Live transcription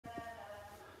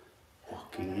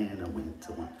walking in a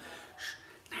winter one. Shh,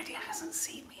 Nadia hasn't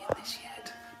seen me in this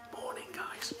yet. Morning,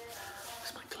 guys.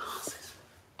 Where's my glasses?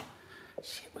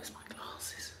 Shit, where's my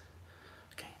glasses?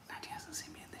 Okay, Nadia hasn't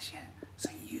seen me in this yet. So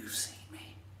you've seen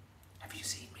me. Have you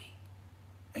seen me?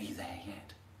 Are you there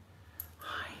yet?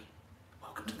 Hi.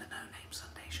 Welcome to the No Name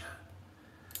Sunday show.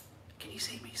 Can you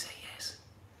see me? Say yes.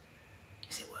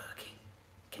 Is it working?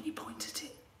 Can you point at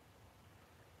it?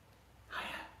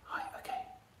 Hiya. Hi. Okay.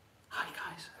 Hi,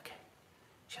 guys. Okay.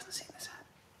 She hasn't seen this hat.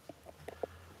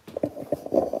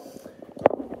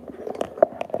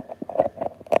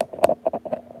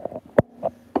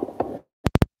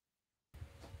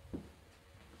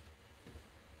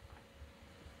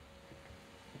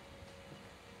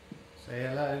 Say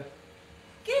hello.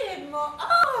 Good morning.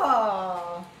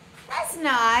 Oh, that's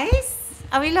nice.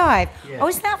 Are we live? Yeah. Oh,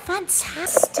 isn't that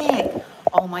fantastic?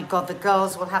 Oh my God, the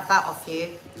girls will have that off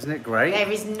you. Isn't it great?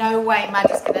 There is no way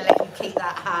Maddie's going to let you keep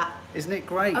that hat. Isn't it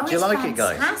great? Oh, Do you it's like it,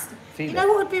 guys? fantastic. Feel You it? know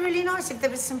what would be really nice if there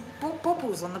was some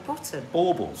bubbles on the bottom?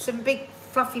 Baubles. Some big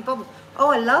fluffy bubbles. Oh,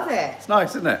 I love it. It's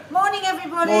nice, isn't it? Morning,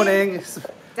 everybody. Morning.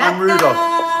 I'm Rudolph.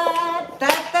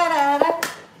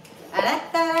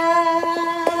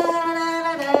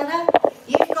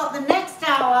 You've got the next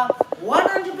hour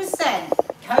 100%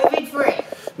 COVID free.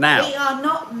 Now. We are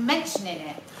not mentioning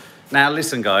it. Now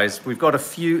listen, guys, we've got a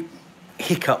few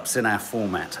hiccups in our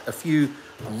format, a few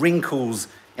wrinkles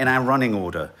in our running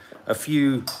order, a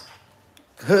few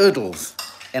hurdles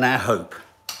in our hope.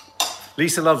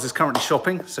 Lisa Loves is currently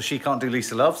shopping, so she can't do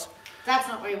Lisa Loves. That's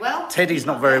not very well. Teddy's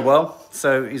not very well,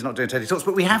 so he's not doing Teddy Talks,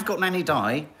 but we have got Nanny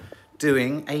Di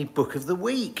doing a book of the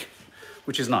week,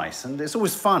 which is nice. And it's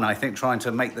always fun, I think, trying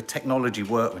to make the technology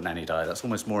work with Nanny Di. That's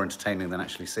almost more entertaining than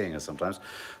actually seeing her sometimes.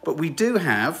 But we do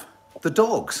have the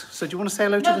dogs. So do you want to say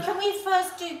hello to No, the... can we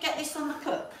first get this on the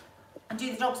cook and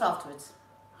do the dogs afterwards?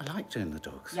 I like doing the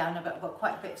dogs. Yeah, I know, but I've got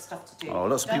quite a bit of stuff to do. Oh,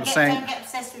 lots of people saying... Don't get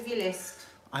obsessed with your list.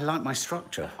 I like my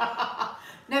structure.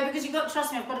 No, because you've got to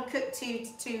trust me, I've got to cook to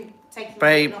take...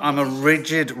 Babe, I'm a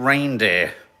rigid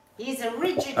reindeer. He's a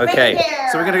rigid Okay, reindeer.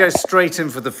 so we're going to go straight in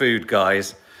for the food,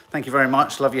 guys. Thank you very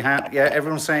much. Love your hat. Yeah,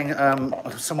 everyone's saying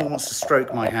someone wants to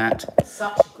stroke my hat.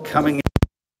 Such a gorgeous... Coming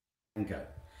in. Go.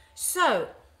 So,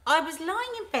 I was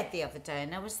lying in bed the other day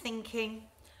and I was thinking,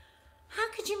 how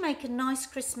could you make a nice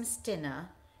Christmas dinner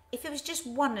if it was just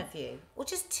one of you or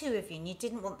just two of you and you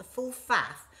didn't want the full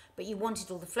faff, but you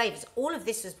wanted all the flavours? All of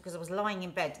this was because I was lying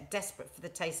in bed desperate for the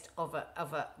taste of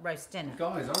a roast dinner.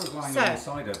 Guys, I was lying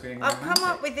So, her being I've come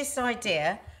up with this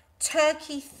idea,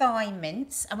 turkey thigh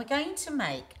mince, and we're going to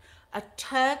make a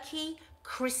turkey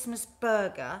Christmas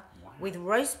burger with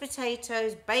roast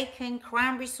potatoes, bacon,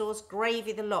 cranberry sauce,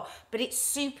 gravy, the lot. But it's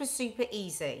super, super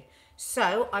easy.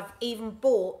 So I've even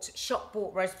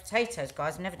shop-bought roast potatoes,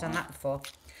 guys. I've never done that before.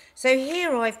 So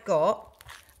here I've got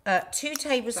 2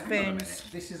 tablespoons. Hang on a minute.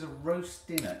 This is a roast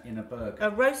dinner in a burger.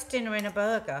 A roast dinner in a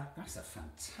burger. That's a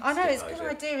fantastic I know, it's a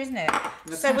good idea, isn't it?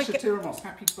 Natasha Tiramos,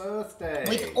 happy birthday.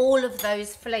 With all of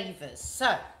those flavours.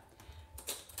 So,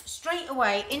 straight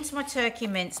away into my turkey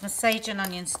mince, my sage and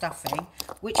onion stuffing,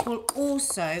 which will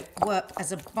also work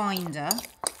as a binder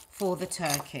for the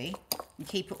turkey and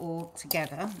keep it all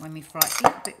together when we fry it. It's a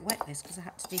little bit wet this because I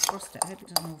had to defrost it. I hope it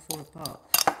doesn't all fall apart.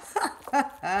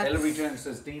 Hillary Jones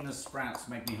says Dina's sprouts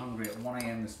make me hungry at 1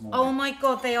 a.m. this morning. Oh my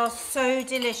God, they are so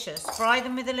delicious. Fry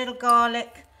them with a little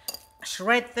garlic,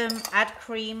 shred them, add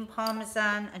cream,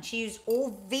 parmesan, and she used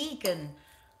all vegan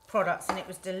products and it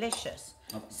was delicious.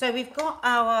 Oh. So we've got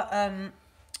our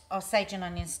sage and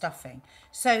onion stuffing.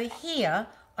 So here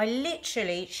I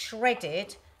literally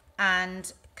shredded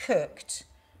and cooked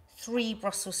 3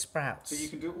 Brussels sprouts. So you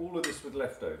can do all of this with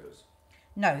leftovers?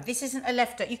 No, this isn't a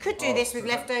leftover. You could do this with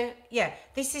leftover. Yeah,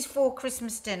 this is for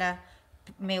Christmas dinner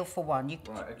meal for one. You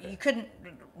couldn't.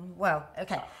 Well,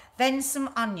 okay. Then some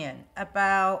onion,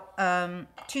 about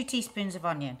 2 teaspoons of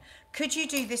onion. Could you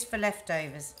do this for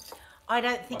leftovers? I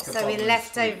don't think so with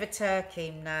leftover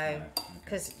turkey. No,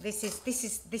 because this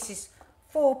is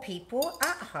for people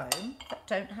at home that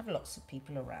don't have lots of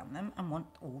people around them and want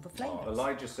all the flavours. Oh,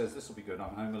 Elijah says this will be good.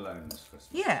 I'm home alone this Christmas.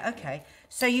 Yeah, okay.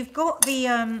 So you've got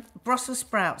the Brussels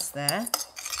sprouts there.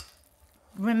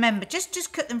 Remember,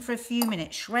 just cook them for a few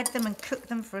minutes. Shred them and cook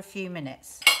them for a few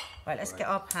minutes. Right, let's get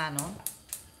our pan on.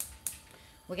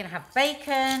 We're going to have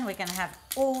bacon. We're going to have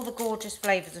all the gorgeous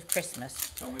flavours of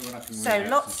Christmas. Tell me when I can so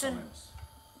lots of.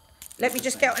 Let me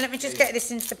just get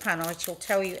this into the pan. I shall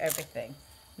tell you everything.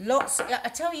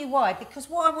 I tell you why, because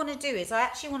what I want to do is I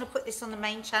actually want to put this on the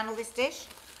main channel, this dish.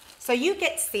 So you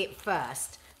get to see it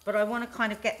first, but I want to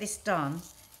kind of get this done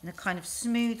in a kind of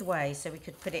smooth way so we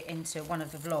could put it into one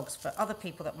of the vlogs for other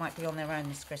people that might be on their own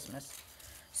this Christmas.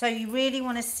 So you really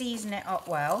want to season it up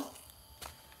well.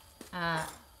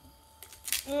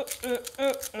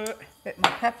 Bit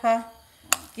more pepper.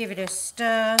 Give it a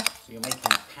stir. So you're making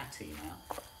a patty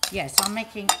now? Yes, I'm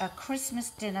making a Christmas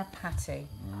dinner patty.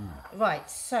 Right,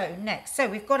 so next. So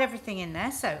we've got everything in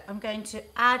there. So I'm going to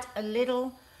add a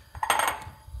little...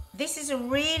 This is a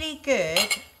really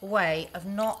good way of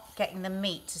not getting the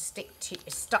meat to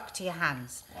stuck to your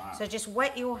hands. Wow. So just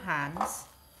wet your hands.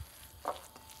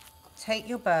 Take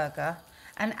your burger.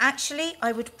 And actually,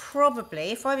 I would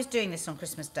probably, if I was doing this on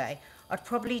Christmas Day, I'd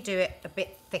probably do it a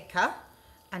bit thicker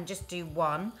and just do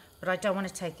one. But I don't want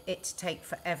to take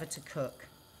forever to cook.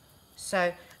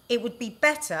 So it would be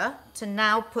better to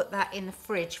now put that in the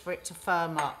fridge for it to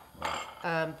firm up,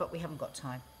 but we haven't got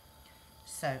time.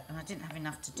 So, and I didn't have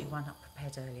enough to do one up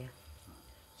prepared earlier.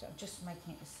 So I'm just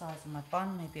making it the size of my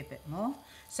bun, maybe a bit more.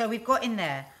 So we've got in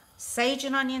there sage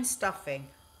and onion stuffing,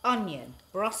 onion,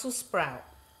 Brussels sprout,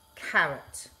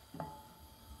 carrot.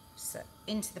 So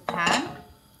into the pan.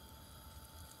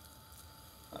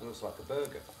 That looks like a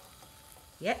burger.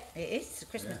 Yep, it is. It's a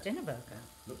Christmas dinner burger.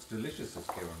 Looks delicious, as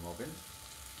Kieran Robin.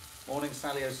 Morning,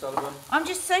 Sally O'Sullivan. I'm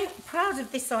just so proud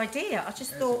of this idea. I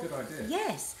just thought, it's a good idea.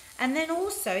 Yes. And then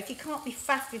also, if you can't be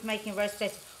faffed with making roast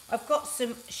potatoes, I've got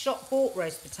some shop-bought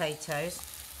roast potatoes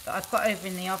that I've got over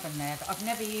in the oven there that I've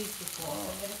never used before. So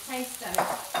I'm going to taste those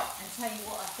and tell you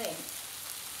what I think.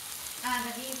 And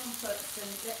I've even put some,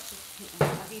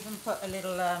 I've even put a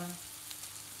little,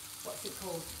 what's it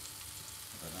called?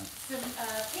 Some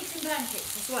pigs and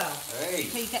blankets as well. Hey.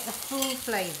 So you get the full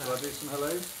flavour. Do I do some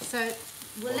hellos? So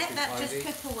we'll let that just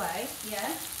cook away, yeah?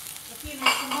 A few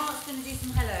minutes and Mark's going to do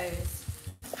some hellos.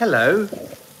 Hello.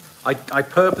 I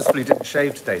purposefully didn't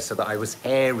shave today so that I was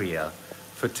hairier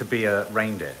to be a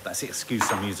reindeer. That's the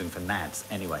excuse I'm using for nads.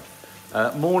 Anyway.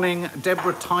 Morning,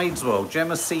 Deborah Tideswell,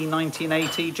 Gemma C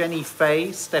 1980, Jenny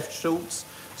Fay, Steph Schultz,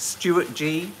 Stuart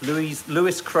G,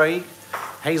 Lewis Craig,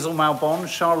 Hazel Malbon,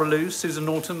 Shara Lou, Susan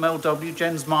Norton, Mel W,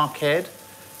 Jens Markhead,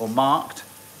 or Marked,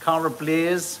 Cara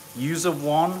Blears, User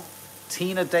One,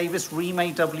 Tina Davis,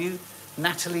 Remay W,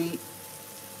 Natalie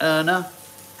Erna,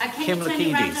 Kim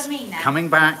Lakides. Coming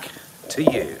back to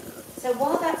you. So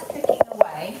while that's cooking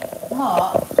away,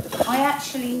 Mark, I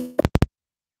actually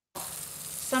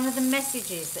some of the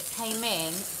messages that came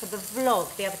in for the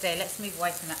vlog the other day. Let's move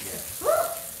away from that.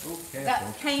 Yeah.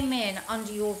 That came in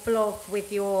under your vlog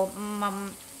with your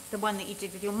mum, the one that you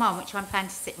did with your mum, which I'm planning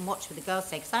to sit and watch with the girls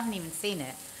today because I haven't even seen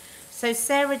it. So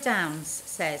Sarah Downs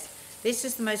says, this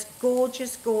is the most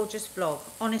gorgeous, gorgeous vlog.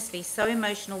 Honestly, so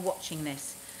emotional watching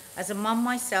this. As a mum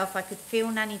myself, I could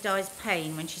feel Nanny Di's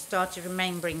pain when she started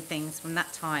remembering things from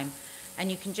that time.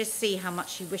 And you can just see how much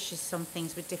she wishes some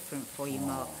things were different for you,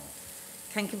 Mark.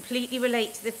 Can completely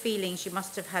relate to the feelings you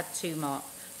must have had too, Mark.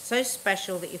 So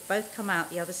special that you've both come out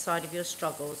the other side of your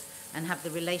struggles and have the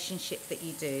relationship that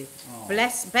you do.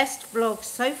 Best vlog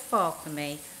so far for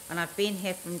me, and I've been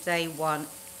here from day one.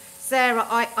 Sarah,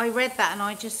 I read that and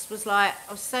I just was like,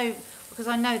 I was so, because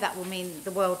I know that will mean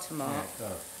the world to Mark. Yeah,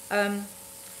 it does.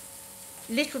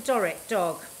 Little Doric,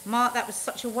 dog. Mark, that was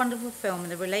such a wonderful film,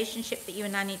 and the relationship that you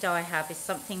and Nanny Di have is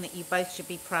something that you both should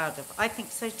be proud of. I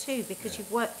think so too, because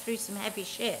you've worked through some heavy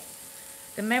shit.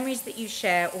 The memories that you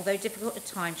share, although difficult at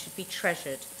times, should be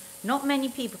treasured. Not many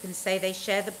people can say they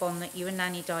share the bond that you and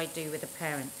Nanny Di do with a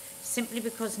parent, simply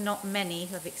because not many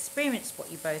who have experienced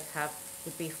what you both have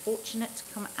would be fortunate to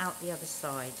come out the other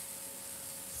side.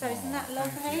 So isn't that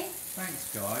lovely?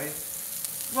 Thanks,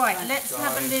 guys. Right, let's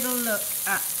have a little look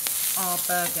at our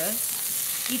burgers.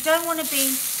 You don't want to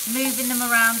be moving them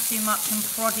around too much and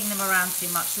prodding them around too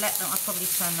much. Let them, I'll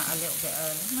probably turn that a little bit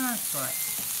early. No, that's right.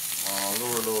 Oh,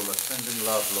 Laura, sending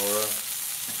love, Laura.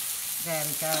 There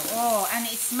we go. Oh, and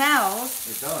it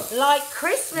smells like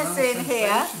Christmas in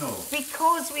here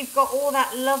because we've got all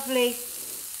that lovely,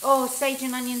 sage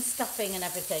and onion stuffing and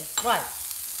everything. Right.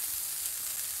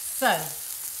 So,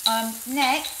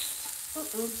 next.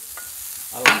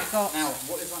 Now,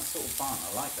 what is that sort of bun?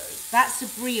 I like those. That's a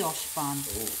brioche bun.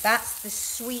 Ooh. That's the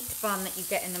sweet bun that you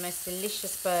get in the most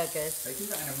delicious burgers. They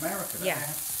do that in America, don't Yeah. they?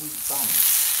 Have sweet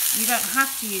buns. You don't have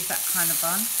to use that kind of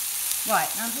bun. Right,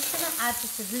 now I'm just going to add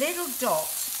just a little dot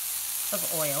of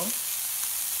oil.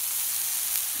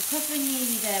 Because we're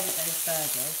nearly there with those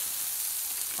burgers,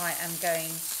 I am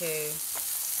going to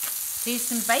do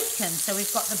some bacon. So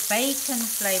we've got the bacon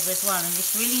flavour as well, and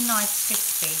this really nice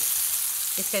crispy.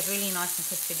 This goes really nice and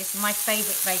crispy. This is my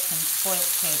favourite bacon, spoilt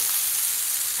kid.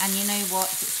 And you know what?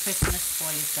 If it's Christmas,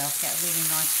 spoil yourself. Get a really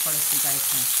nice quality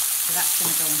bacon. So that's going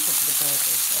to go on top of the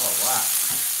burgers. Oh, wow.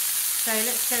 So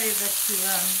let's go over to,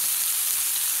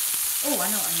 I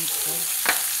know what I need to do.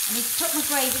 I need to put my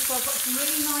gravy, so I've got some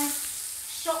really nice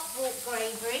shop-bought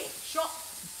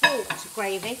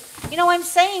gravy. You know, I'm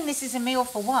saying this is a meal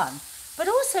for one, but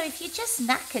also if you're just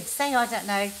knackered, say, I don't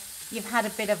know, you've had a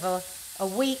bit of a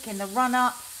week in the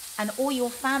run-up, and all your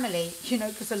family, you know,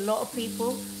 because a lot of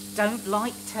people don't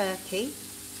like turkey,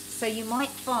 so you might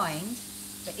find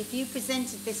that if you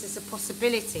presented this as a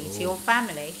possibility to your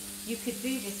family, you could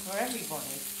do this for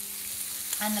everybody.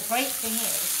 And the great thing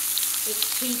is,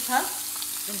 it's cheaper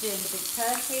than doing the big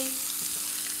turkey.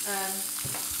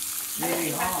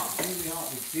 Really hard.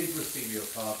 We did receive your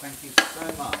card. Thank you so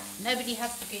much. Nobody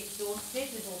has to be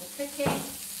exhausted with all the cooking.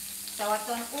 So I've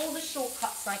done all the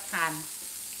shortcuts I can.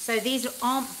 So these are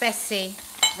Aunt Bessie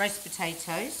roast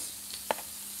potatoes.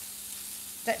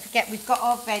 Don't forget, we've got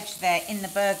our veg there in the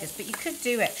burgers, but you could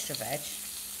do extra veg.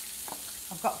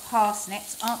 I've got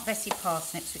parsnips, Aunt Bessie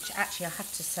parsnips, which actually I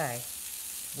have to say,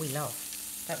 we love,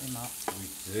 don't we, Mark? We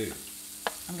do.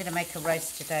 I'm going to make a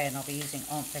roast today and I'll be using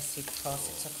Aunt Bessie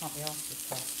parsnips. I can't be asked with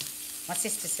parsnips. My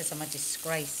sister says I'm a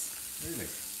disgrace. Really?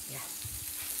 Yeah.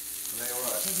 Are they all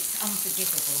right? It's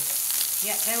unforgivable.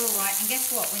 Yeah, they're all right. And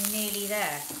guess what? We're nearly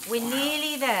there. We're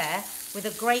nearly there with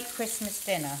a great Christmas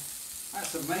dinner.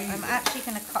 That's amazing. I'm actually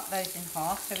going to cut those in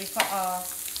half. So we've got our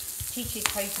Chi-Chi's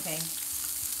hoping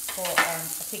for a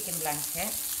pig in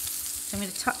blanket. So I'm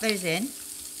going to tuck those in.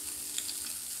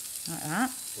 Like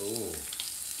that. Oh.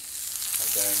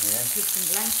 Going here. Pigs in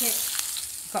blanket.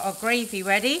 Got our gravy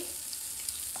ready.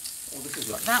 Oh, this is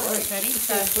looking That great. one's ready. It's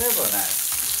So clever now.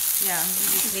 yeah, I'm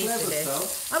really pleased with this.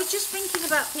 Though. I was just thinking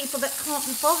about people that can't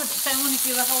be bothered, that don't want to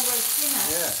do a whole roast dinner,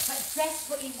 but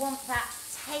desperately want that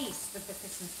taste of the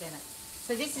Christmas dinner.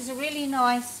 So this is a really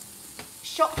nice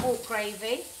shop-bought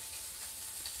gravy.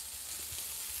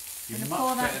 You're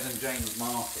much better than James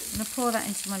Martin. I'm going to pour that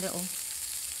into my little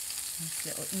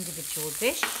individual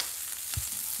dish.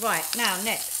 Right, now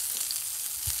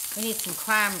next, we need some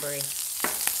cranberry.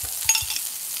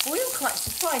 We were quite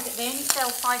surprised that they only sell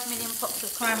 5 million pots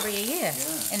of cranberry a year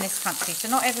in this country, so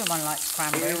not everyone likes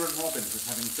cranberry. Vera and Robin was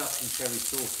having duck and cherry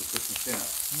sauce for Christmas dinner.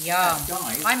 Yum.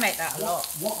 Guys, I make that a lot.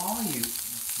 What are you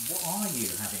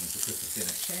having for Christmas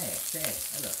dinner? Share.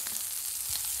 Hello.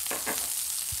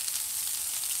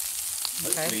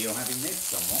 Hopefully you're having this,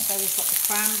 someone. So we've got the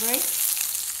cranberry.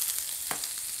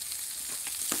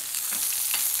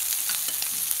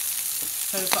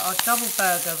 So we've got our double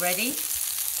burger ready.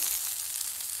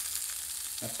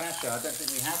 Natasha, I don't think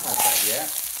we have had that yet.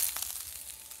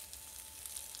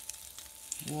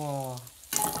 Whoa.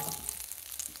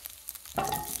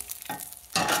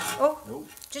 Oh,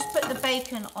 just put the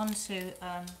bacon onto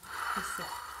a piece of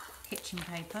kitchen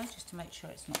paper just to make sure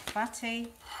it's not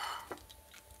fatty.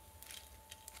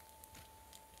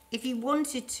 If you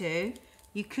wanted to,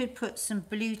 you could put some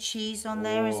blue cheese on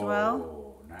there as well.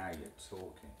 Oh, now you're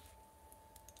talking.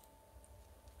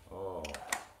 Oh.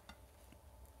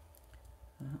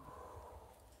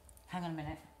 Hang on a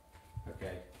minute.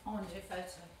 Okay. I want to do a photo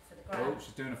for the gram. Oh,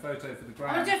 she's doing a photo for the I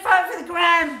gram. want to do a photo for the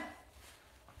gram.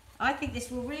 I think this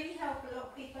will really help a lot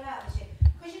of people out this year.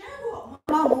 Because you know what?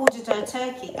 My mum ordered her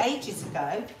turkey ages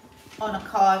ago on a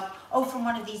card, from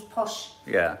one of these posh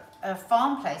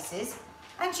farm places.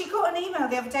 And she got an email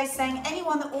the other day saying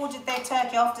anyone that ordered their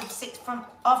turkey after the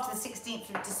 16th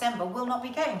of December will not be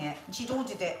getting it. And she'd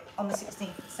ordered it on the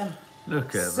 16th of December.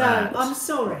 Look at that. So, I'm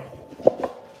sorry.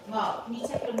 Mark, can you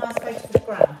take a nice photo for the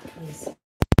gram, please?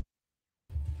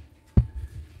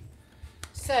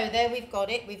 So there we've got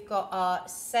it. We've got our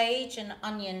sage and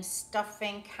onion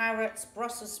stuffing, carrots,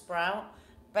 Brussels sprout,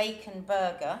 bacon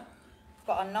burger. We've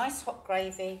got our nice hot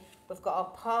gravy. We've got our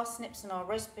parsnips and our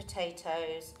roast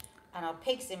potatoes and our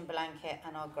pigs in blanket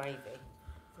and our gravy.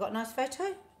 We've got a nice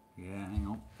photo? Yeah, hang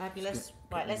on. Fabulous.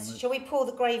 Right, shall we pour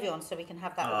the gravy on so we can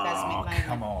have that orgasmic moment?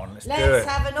 Come on, let's do Let's it.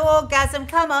 have an orgasm,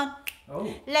 come on.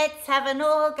 Oh. Let's have an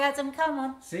orgasm, come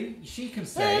on. See, she can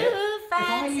say it. If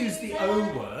I use the O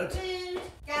word.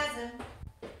 Foodgasm.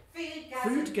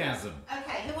 Foodgasm.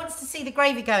 Okay, who wants to see the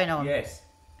gravy going on? Yes.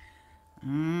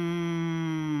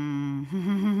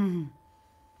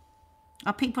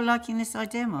 Are people liking this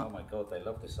idea, Mark? Oh my God, they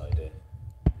love this idea.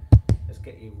 Let's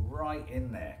get you right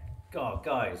in there. God,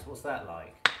 guys, what's that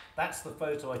like? That's the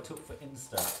photo I took for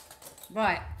Insta.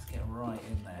 Right. Let's get right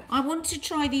in there. I want to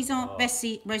try these Aunt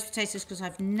Bessie roast potatoes because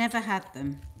I've never had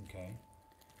them. Okay.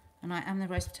 And I am the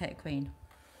roast potato queen.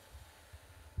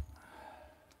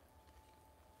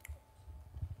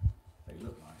 They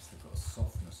look nice. They've got a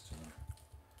softness to them.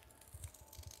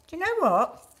 Do you know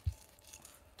what?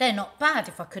 They're not bad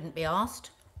if I couldn't be asked.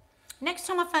 Next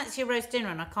time I fancy a roast dinner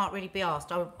and I can't really be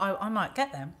asked, I might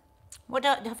get them.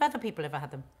 Have other people ever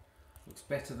had them? Looks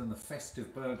better than the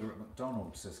festive burger at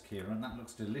McDonald's, says Kieran. That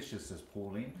looks delicious, says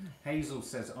Pauline. Hazel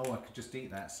says, oh, I could just eat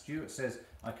that. Stuart says,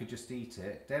 I could just eat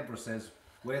it. Deborah says,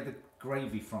 where the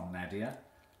gravy from, Nadia?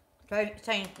 Let me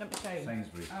show you.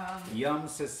 Sainsbury's. Yum,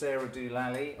 says Sarah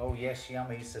Doolally. Oh, yes,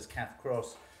 yummy, says Kath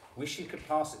Cross. Wish you could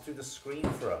pass it through the screen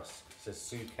for us, says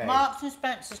Sue K. Marks and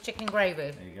Spencer's chicken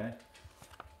gravy. There you go.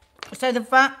 So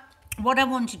what I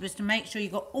wanted was to make sure you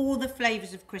got all the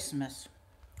flavours of Christmas.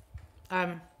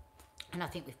 And I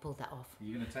think we've pulled that off. Are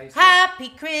you going to taste Happy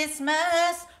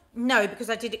Christmas! No, because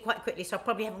I did it quite quickly, so I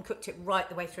probably haven't cooked it right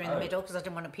the way through in the middle because I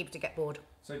didn't want people to get bored.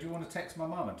 So do you want to text my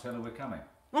mum and tell her we're coming?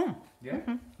 Yeah?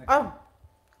 Mm-hmm. Okay. Oh,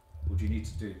 Or do you need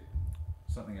to do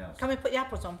something else? can we put the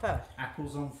apples on first?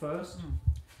 Apples on first?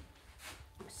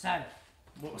 So,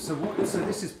 So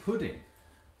this is pudding?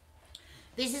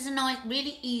 this is a nice,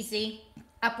 really easy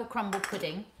apple crumble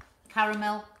pudding.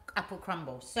 Caramel apple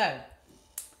crumble. So,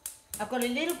 I've got a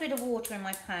little bit of water in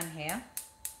my pan here.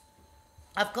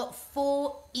 I've got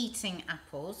 4 eating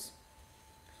apples.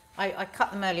 I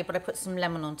cut them earlier, but I put some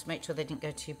lemon on to make sure they didn't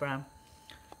go too brown.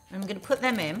 I'm going to put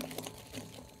them in.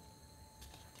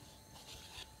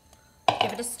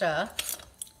 Give it a stir.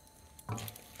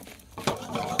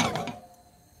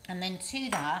 And then to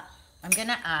that, I'm going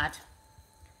to add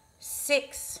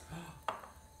 6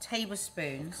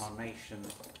 tablespoons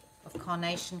of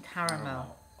carnation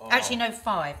caramel. Oh. Actually, no,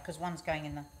 5, because one's going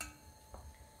in the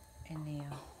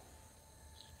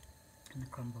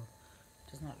crumble.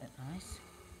 Doesn't that look nice?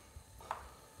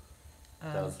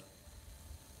 Does.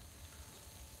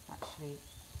 Actually,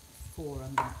 4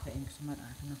 I'm going to put in because I might not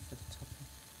have enough for the topping.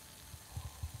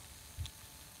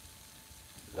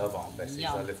 Love Aunt Bessie's.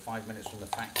 Yum. I live 5 minutes from the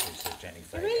factory, says Jenny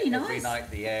Faye. They're really Every nice.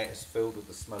 night the air is filled with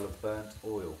the smell of burnt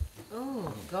oil.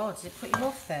 Oh, God, does it put you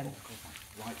off then? God,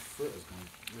 my right foot has gone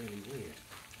really weird.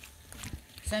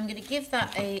 So I'm going to give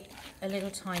that a little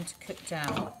time to cook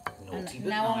down. Naughty, And but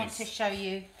now I want nice. to show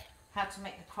you how to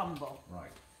make the crumble.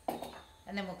 Right,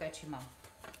 And then we'll go to Mum.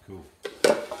 cool.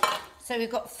 So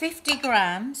we've got 50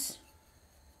 grams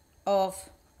of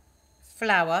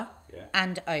flour Yeah.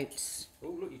 and oats. Oh,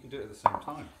 look, you can do it at the same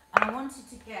time. And I wanted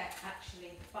to get,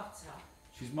 actually, the butter.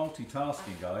 She's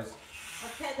multitasking, guys.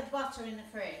 I've kept the butter in the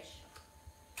fridge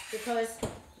because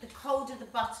the colder the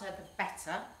butter, the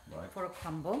better for a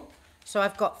crumble. So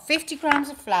I've got 50 grams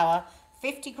of flour,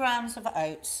 50 grams of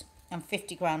oats, and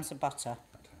 50 grams of butter.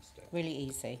 Fantastic. Really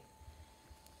easy.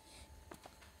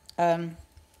 I'm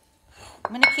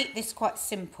going to keep this quite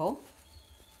simple,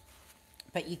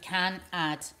 but you can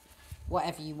add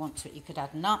whatever you want to it. You could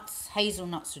add nuts.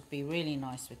 Hazelnuts would be really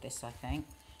nice with this, I think.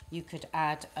 You could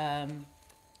add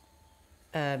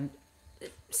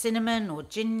cinnamon or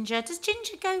ginger. Does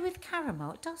ginger go with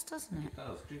caramel? It does, doesn't it? It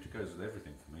does. Ginger goes with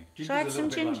everything for me. Shall I add Ginger's a some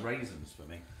little bit ginger? like raisins for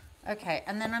me. Okay,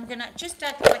 and then I'm going to just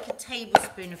add like a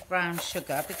tablespoon of brown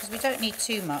sugar because we don't need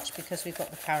too much because we've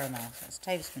got the caramel. So it's a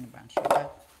tablespoon of brown sugar.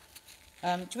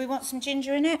 Do we want some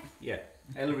ginger in it? Yeah.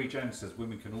 Ellery Jones says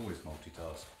women can always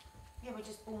multitask. Yeah, we're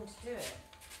just born to do it.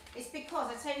 It's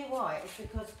because, I tell you why, it's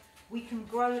because we can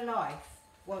grow life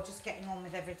while just getting on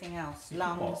with everything else. You can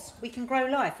Lungs. what? We can grow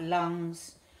life.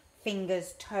 Lungs,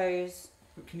 fingers, toes.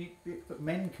 But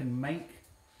men can make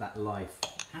that life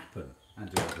happen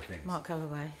and do other things. Mark, go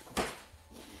away.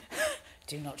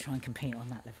 Do not try and compete on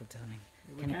that level, darling.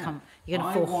 We can. You're going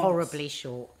I to fall want- horribly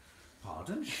short.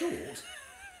 Pardon? Short?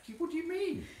 What do you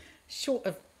mean? Short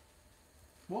of,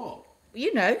 What?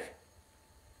 you know.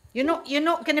 You're not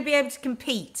going to be able to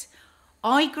compete.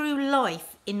 I grew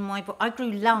life in my body. I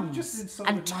grew just lungs inside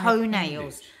and of my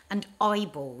toenails appendage. and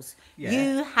eyeballs. Yeah.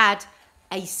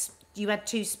 You had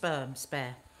 2 sperm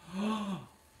spare.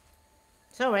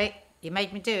 Sorry, you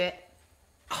made me do it.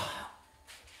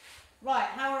 Right,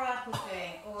 how are our apples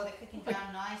doing? Oh, they're cooking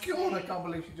down nicely. God, I can't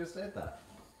believe she just said that.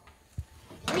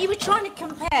 Well, you were trying to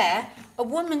compare a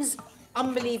woman's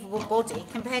unbelievable body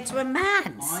compared to a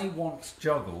man's. I once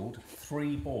juggled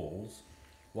 3 balls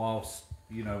whilst,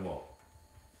 you know what?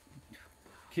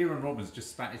 Kieran Robbins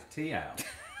just spat his tea out.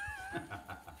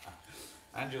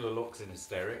 Angela Locke's in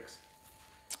hysterics.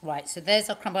 Right, so there's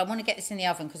our crumble. I want to get this in the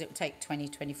oven because it will take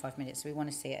 20-25 minutes, so we want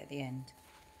to see it at the end.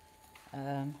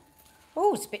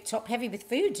 Oh, it's a bit top heavy with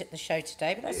food at the show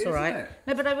today, but that's It is, all right. isn't it?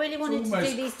 No, but I really wanted to do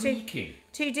almost these creaky.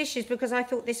 two dishes because I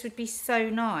thought this would be so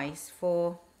nice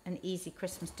for an easy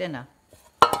Christmas dinner.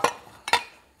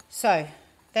 So,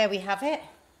 there we have it.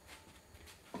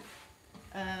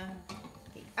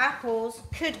 The apples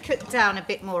could cook down a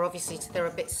bit more, obviously, so they're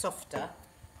a bit softer,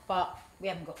 but we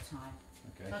haven't got time.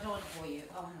 Okay. So I don't want to bore you.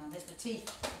 Oh, hang on, there's the teeth.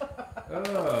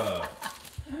 Oh.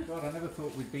 God, I never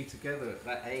thought we'd be together at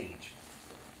that age.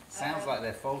 Sounds like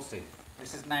they're falsy.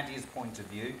 This is Nadia's point of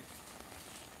view.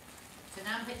 So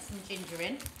now I'm putting some ginger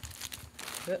in.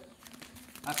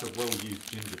 That's a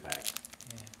well-used ginger bag.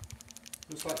 Yeah.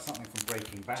 Looks like something from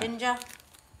Breaking Bad. Ginger.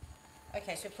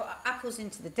 Okay, so put our apples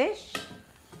into the dish.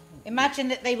 Imagine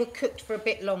that they were cooked for a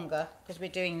bit longer because we're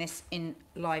doing this in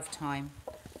live time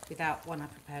without one I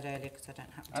prepared earlier because I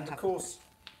don't happen to have. And of course,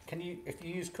 if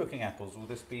you use cooking apples, will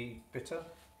this be bitter?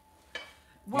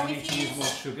 Well, you need to use more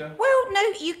sugar? Well, no,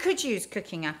 you could use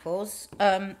cooking apples.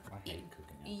 I hate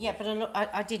cooking apples. Yeah, but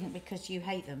I didn't because you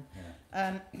hate them.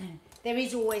 Yeah. There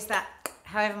is always that,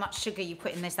 however much sugar you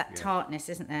put in, there's that tartness,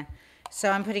 isn't there? So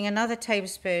I'm putting another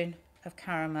tablespoon of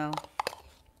caramel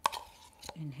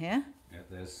in here. Yeah,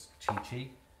 there's Chi-Chi.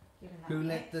 Who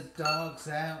let the dogs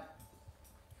out?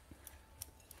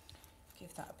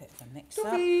 Give that a bit of a mix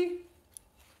up.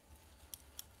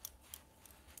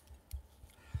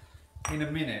 In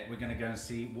a minute, we're going to go and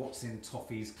see what's in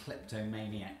Toffee's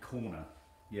kleptomaniac corner.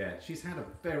 Yeah, she's had a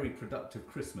very productive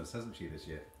Christmas, hasn't she, this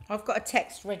year? I've got a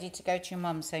text ready to go to your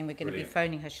mum saying we're going to be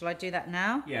phoning her. Shall I do that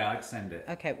now? Yeah, I'd send it.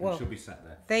 Okay, well, she'll be sat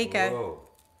there. There you go.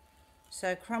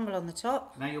 So crumble on the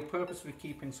top. Now you're purposely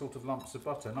keeping sort of lumps of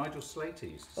butter. Nigel Slater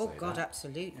used to say Oh God, that.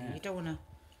 absolutely. Yeah. You don't want to.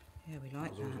 Yeah, we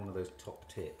like That was always one of those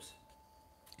top tips.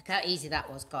 Look how easy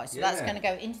that was, guys. So that's going to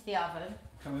go into the oven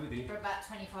for about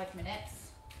 25 minutes.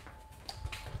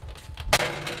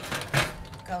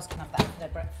 Girls can have that for their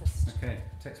breakfast. Okay,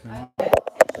 text me.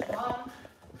 Mum.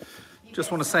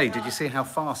 Just want to say, did you see how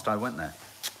fast I went there?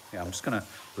 Yeah, I'm just going to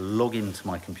log into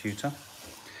my computer,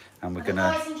 and we're going to.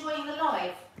 Guys enjoying the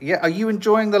live? Yeah, are you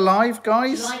enjoying the live,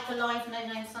 guys? Do you like the live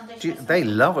No Name Sunday show? They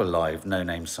love a live No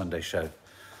Name Sunday show.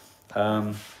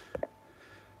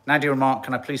 Nadia and Mark,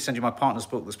 can I please send you my partner's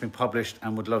book that's been published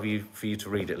and would love for you to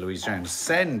read it, Louise Jones.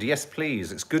 Send, yes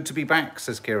please. It's good to be back,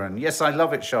 says Kieran. Yes, I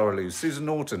love it, Charlotte. Susan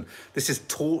Norton, this is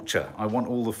torture. I want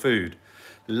all the food.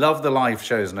 Love the live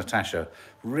shows, Natasha.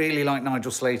 Really like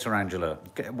Nigel Slater, Angela.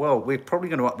 Well, we're probably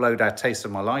going to upload our Taste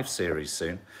of My Life series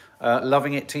soon.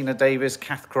 Loving it, Tina Davis,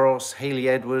 Kath Cross, Hayley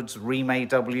Edwards, Remay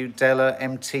W, Della,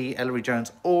 MT, Ellery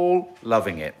Jones, all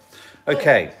loving it.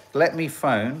 Okay, let me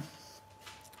phone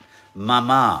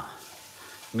Mama,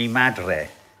 mi madre,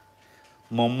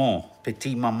 maman,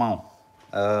 petit maman.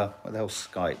 What the hell's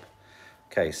Skype?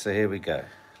 Okay, so here we go.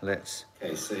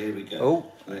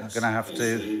 Oh, I'm gonna have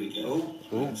to.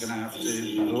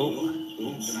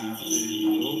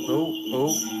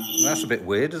 Oh, that's a bit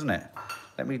weird, isn't it?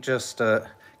 Let me just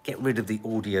get rid of the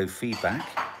audio feedback.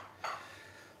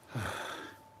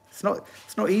 It's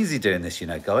not easy doing this, you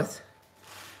know, guys.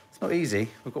 Not easy.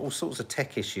 We've got all sorts of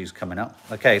tech issues coming up.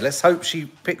 Okay, let's hope she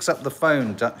picks up the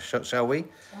phone, shall we?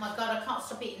 Oh my God, I can't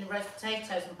stop eating the roast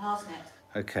potatoes and parsnips.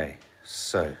 Okay,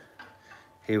 so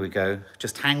here we go.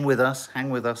 Just hang with us,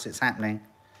 it's happening.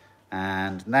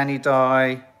 And Nanny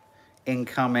Di,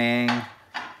 incoming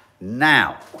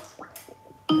now.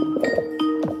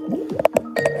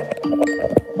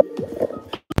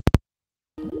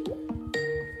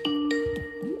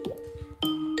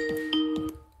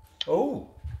 Oh.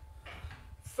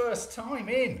 First time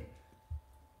in.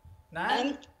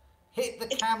 Nan, hit the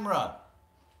camera.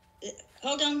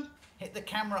 Hold on. Hit the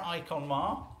camera icon,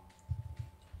 Ma.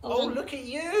 Hold on. Look at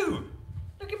you.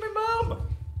 Look at my mum.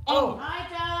 Oh. Hi,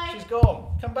 Di. She's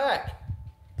gone. Come back.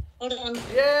 Hold on.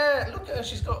 Yeah, look at her.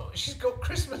 She's got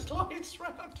Christmas lights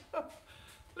round her.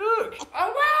 Look.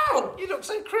 Oh, wow. You look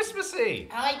so Christmassy.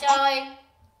 Hi, Di.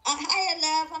 Hiya,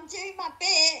 love. I'm doing my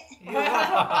bit.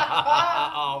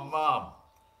 Yeah. Oh, Mum.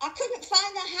 I couldn't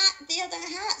find the other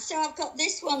hat, so I've got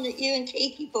this one that you and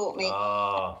Kiki bought me.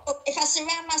 Oh. If I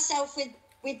surround myself with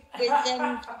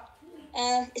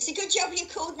it's a good job you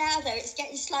called now, though. It's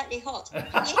getting slightly hot.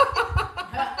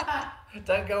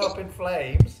 Don't go up in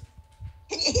flames.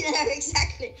 You know,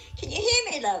 exactly. Can you hear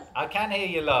me, love? I can hear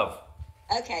you, love.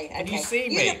 Okay. Can you see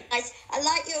me? You look nice. I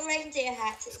like your reindeer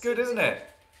hat. It's good, isn't it?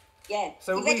 Yeah.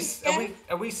 So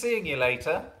are we seeing you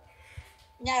later?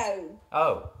 No.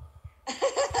 Oh.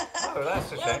 Oh,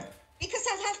 that's a shame. Well, because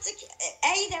I'd have to,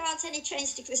 there aren't any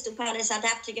trains to Crystal Palace. I'd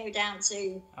have to go down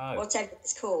to whatever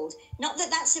it's called. Not that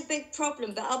that's a big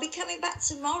problem, but I'll be coming back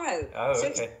tomorrow. Oh, so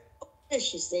okay.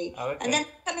 It's, you see. Oh, okay. And then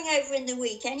coming over in the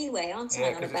week anyway, aren't I?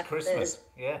 Yeah, because it's Christmas.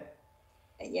 Yeah.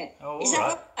 Yeah. Oh, is that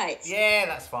all right? Yeah,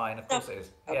 that's fine. Of course it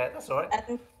is. Yeah, that's all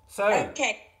right. So,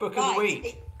 book of the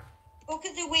week. Book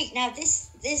of the week. Now, this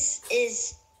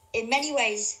is, in many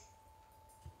ways,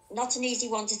 not an easy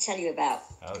one to tell you about.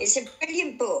 Oh. It's a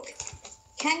brilliant book.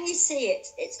 Can you see it?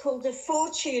 It's called The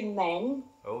Fortune Men.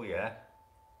 Oh, yeah.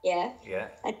 Yeah? Yeah.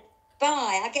 And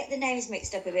I get the names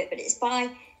mixed up a bit, but it's by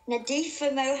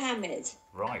Nadifa Mohammed.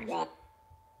 Right.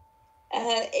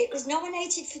 It was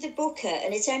nominated for the Booker,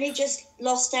 and it's only just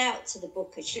lost out to the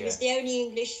Booker. She was the only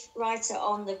English writer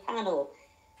on the panel,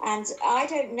 and I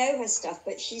don't know her stuff,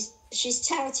 but she's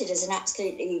touted as an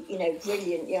absolutely,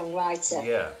 brilliant young writer.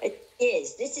 Yeah, it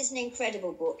is. This is an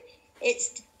incredible book.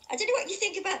 I don't know what you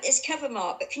think about this cover,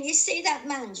 Mark, but can you see that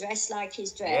man dressed like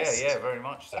he's dressed? Yeah, very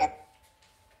much so. Yeah.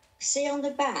 See on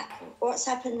the back, what's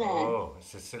happened there? Oh,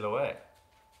 it's a silhouette.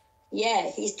 Yeah,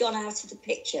 he's gone out of the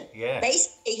picture. Yeah.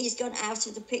 Basically, he's gone out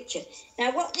of the picture.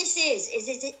 Now, what this is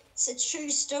it's a true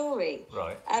story.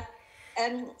 Right.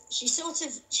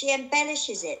 She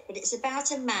embellishes it, but it's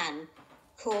about a man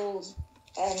called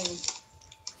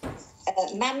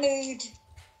Mahmoud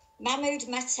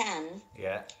Matan.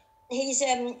 Yeah. He's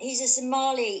a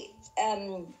Somali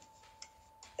man.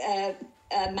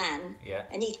 Yeah.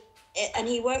 And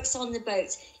he works on the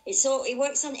boats. He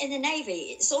works in the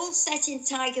Navy. It's all set in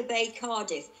Tiger Bay,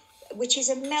 Cardiff, which is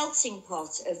a melting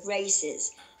pot of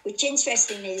races. Which,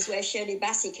 interestingly, is where Shirley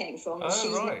Bassey came from. Oh,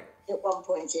 She's right. At one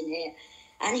point in here,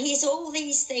 and he's all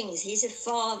these things. He's a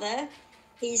father.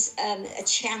 He's a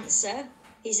chancer.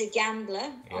 He's a gambler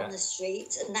on the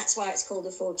street, and that's why it's called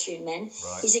the Fortune Men.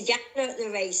 Right. He's a gambler at the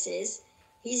races.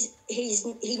 He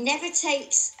never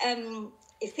takes.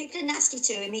 If people are nasty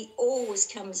to him, he always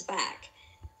comes back.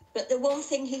 But the one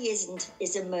thing he isn't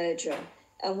is a murderer.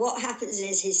 And what happens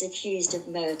is he's accused of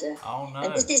murder. Oh, no.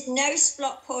 And there's no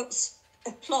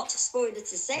plot spoiler to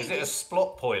say. Is it a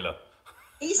splot poiler?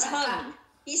 He's hung.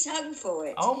 He's hung for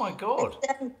it. Oh, my God.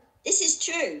 And, this is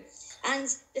true. And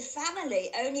the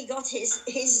family only got his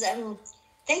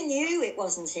they knew it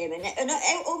wasn't him. And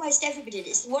almost everybody did.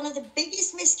 It's one of the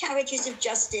biggest miscarriages of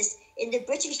justice in the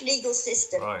British legal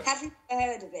system. Right. Have you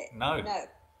heard of it? No. No,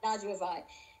 neither have I.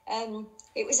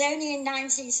 It was only in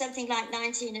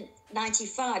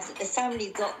 1995 that the family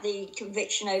got the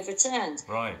conviction overturned.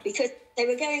 Right. Because they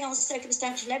were going on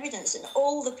circumstantial evidence, and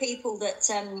all the people that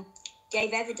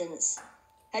gave evidence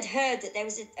had heard that there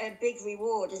was a big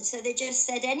reward, and so they just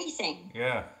said anything.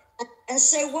 Yeah. And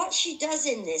so what she does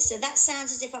in this, so that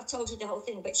sounds as if I've told you the whole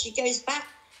thing, but she goes back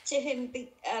to him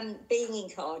being in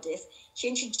Cardiff. She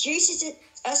introduces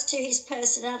us to his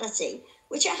personality,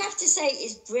 which I have to say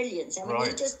is brilliant. I mean,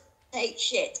 he doesn't take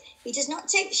shit. He does not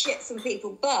take shit from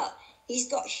people, but he's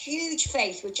got huge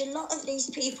faith, which a lot of these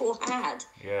people had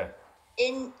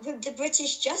in the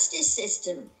British justice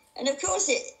system. And of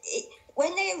course,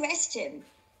 when they arrest him,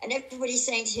 and everybody's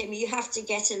saying to him, you have to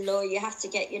get a lawyer, you have to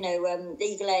get,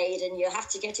 legal aid, and you have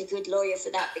to get a good lawyer for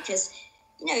that, because,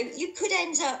 you could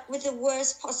end up with the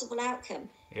worst possible outcome.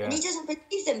 Yeah. And he doesn't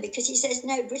believe them, because he says,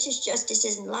 no, British justice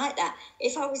isn't like that.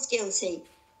 If I was guilty,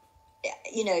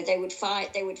 they would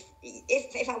fight. They would,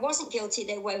 if I wasn't guilty,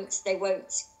 they won't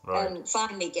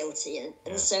find me guilty.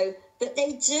 And so, but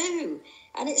they do.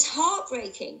 And it's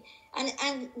heartbreaking.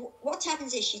 And what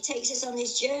happens is she takes us on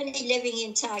this journey living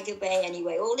in Tiger Bay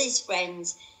anyway, all his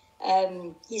friends,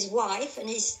 his wife and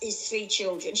his 3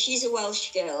 children. She's a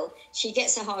Welsh girl. She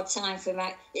gets a hard time from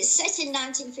that. It's set in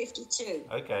 1952.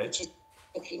 Okay. Which is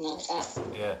looking like that.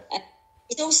 Yeah.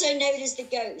 It's also known as the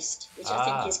Ghost, which I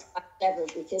think is quite clever,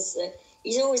 because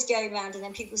he's always going around, and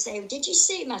then people say, did you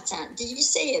see Matan? Did you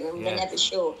see him? And we're never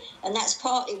sure. And that's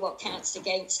partly what counts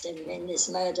against him in this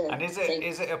murder. And is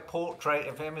it a portrait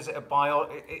of him? Is it a bio?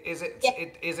 Is it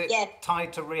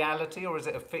tied to reality, or is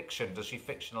it a fiction? Does she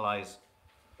fictionalise?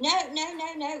 No.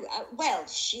 Well,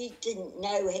 she didn't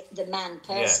know the man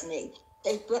personally. Yeah.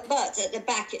 But at the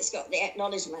back, it's got the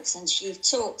acknowledgements, and she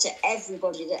talked to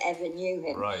everybody that ever knew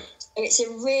him. Right. So it's a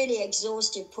really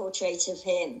exhaustive portrait of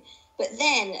him. But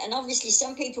then, and obviously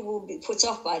some people will be put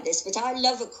off by this, but I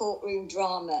love a courtroom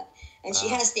drama. And she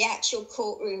has the actual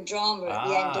courtroom drama at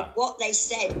the end of what they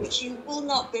said, which you will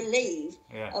not believe,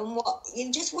 and what you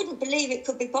just wouldn't believe it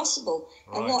could be possible,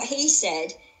 and what he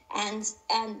said, and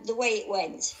the way it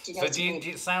went. Do you know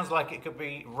it sounds like it could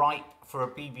be ripe for a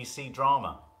BBC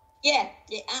drama. Yeah,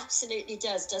 it absolutely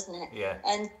does, doesn't it? Yeah.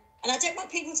 And I don't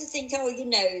want people to think,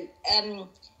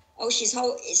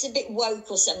 it's a bit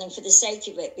woke or something for the sake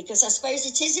of it, because I suppose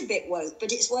it is a bit woke,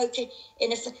 but it's woke I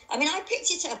picked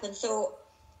it up and thought,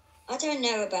 I don't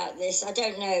know about this, I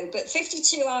don't know, but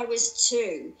 52 hours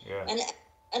too. Yeah.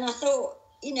 And I thought,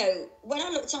 when I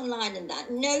looked online and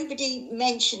that, nobody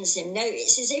mentions him. No,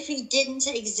 it's as if he didn't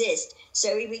exist,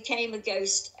 so he became a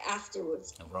ghost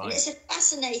afterwards. Right. And it's a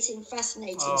fascinating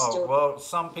story. Well,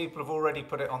 some people have already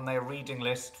put it on their reading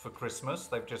list for Christmas,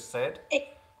 they've just said.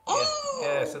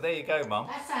 Yeah, so there you go, Mum.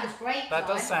 That sounds great. That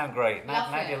does sound great.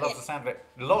 Nadia loves the sound of it.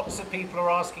 Lots of people are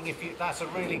asking if you... That's a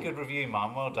really good review,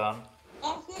 Mum. Well done.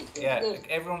 Oh, good.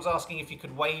 Everyone's asking if you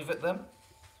could wave at them.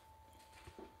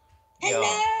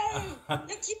 Hello. Look,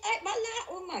 do you like my lap?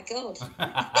 Oh my God.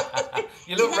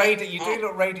 You do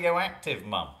look radioactive,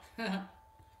 Mum.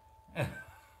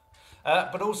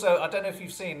 But also, I don't know if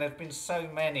you've seen, there've been so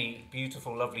many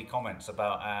beautiful, lovely comments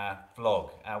about our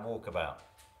vlog, our walkabout.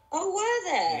 Oh, were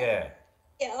there? Yeah.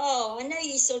 Yeah. Oh, I know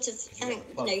you sort of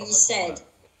you said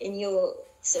in your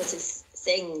sort of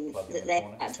thing that they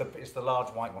had. It's the large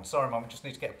white one. Sorry, Mum, I just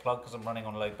need to get a plug because I'm running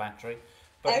on low battery.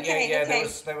 But okay.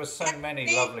 there was so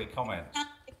many lovely comments.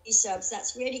 Subs,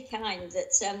 that's really kind.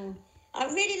 That I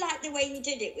really like the way you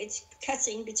did it with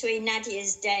cutting between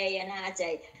Nadia's day and our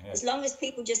day. Yeah. As long as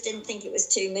people just didn't think it was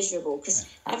too miserable, because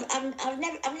I've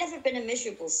never been a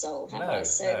miserable soul, have I?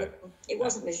 So it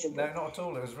wasn't miserable. No, not at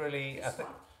all. It was really, I think,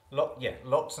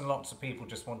 lots and lots of people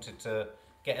just wanted to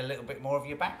get a little bit more of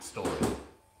your backstory.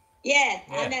 Yeah.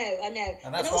 I know.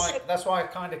 And that's why I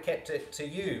kind of kept it to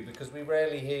you, because we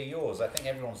rarely hear yours. I think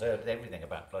everyone's heard everything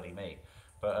about bloody me.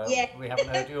 But we haven't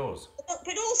heard yours.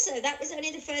 But also, that was only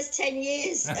the first 10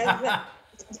 years,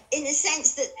 in the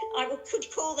sense that I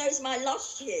could call those my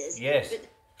lost years. Yes.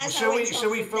 Shall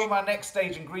we film our next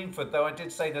stage in Greenford, though? I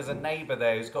did say there's a neighbour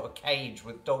there who's got a cage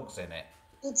with dogs in it.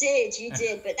 You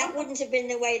did, but that wouldn't have been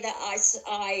the way that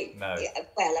No.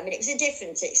 Well, I mean, it was a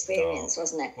different experience,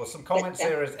 wasn't it? Well, some comments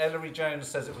here is Ellery Jones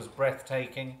says it was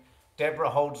breathtaking. Deborah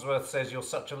Holdsworth says, you're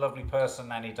such a lovely person,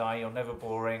 Nanny Di, you're never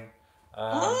boring.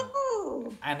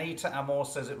 Anita Amor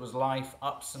says it was life,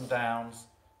 ups and downs.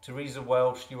 Teresa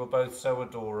Welsh, you were both so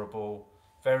adorable.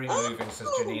 Very moving, says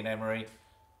Janine Emery.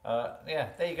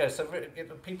 There you go. So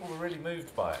people were really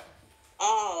moved by it.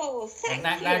 Oh, thank you.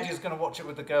 And Nadia's going to watch it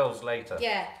with the girls later.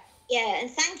 Yeah, and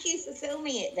thank you for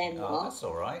filming it then, Mark. Oh, that's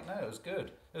all right. No, it was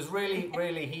good. It was really,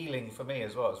 really healing for me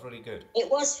as well. It was really good.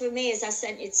 It was for me, as I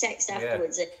sent you a text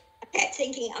afterwards. Yeah. I kept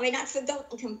thinking, I mean, I'd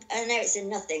forgotten, I know it's a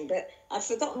nothing, but I'd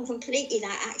forgotten completely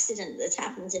that accident that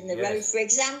happened in the road, for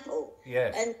example.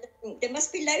 Yes. And there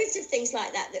must be loads of things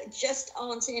like that that just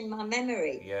aren't in my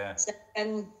memory. Yeah. So,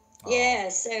 yeah,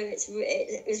 so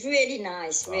it was really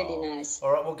nice, really nice. All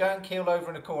right, we'll go and keel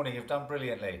over in a corner. You've done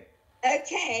brilliantly.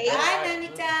 Okay. Bye, Nanny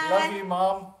Di. Love you,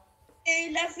 Mum.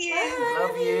 Love you. Bye.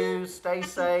 Love you. Stay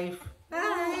safe.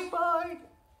 Bye. Bye.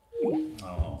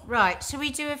 Oh. Right, shall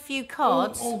we do a few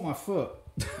cards? Oh, my foot.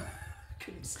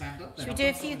 Couldn't stand up there. Should we do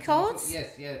a few cards?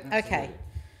 Yes, absolutely. Okay.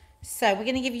 So we're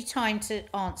going to give you time to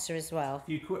answer as well. A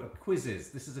few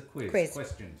quizzes. This is a quiz.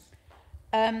 Questions.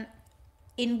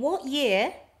 In what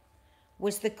year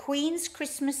was the Queen's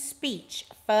Christmas speech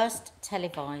first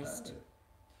televised?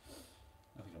 I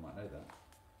think I might know that.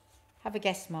 Have a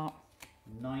guess, Mark.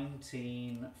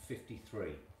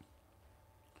 1953.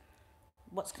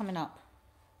 What's coming up?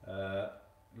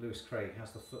 Lewis Craig,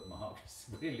 how's the foot mark? It's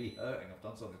really hurting. I've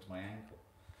done something to my ankle.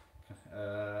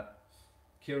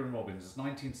 Kieran Robbins,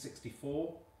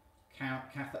 1964.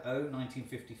 Cather O,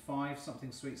 1955.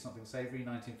 Something Sweet, Something Savoury,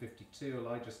 1952.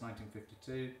 Elijah's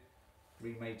 1952.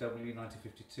 Remay W,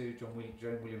 1952. Joan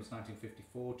Williams,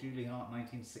 1954. Julie Hart,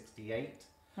 1968.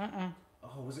 Oh,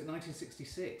 was it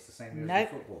 1966? The same year as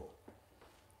the football.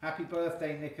 Happy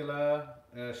birthday, Nicola.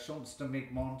 Shonsta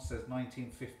Migmont says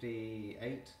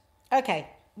 1958. Okay,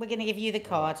 we're going to give you the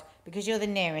card because you're the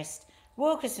nearest.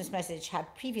 Royal Christmas Message had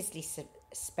previously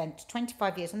spent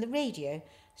 25 years on the radio,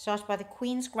 started by the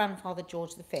Queen's grandfather,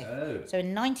 George V. Oh. So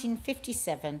in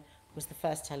 1957 was the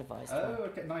first televised one. Oh,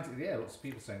 okay. Lots of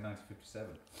people saying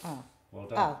 1957. Oh. Well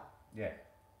done. Oh. Yeah.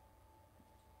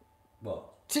 What?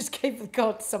 Just gave the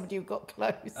card to somebody who got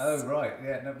close. Oh, right.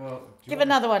 Yeah. No, well, give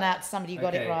another one out to somebody who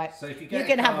got it right. So if you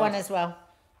can have one as well.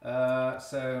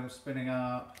 So I'm spinning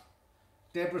up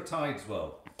Deborah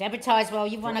Tideswell. Deborah Tideswell,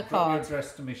 you've won a card. Your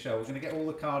address to Michelle. We're going to get all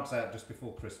the cards out just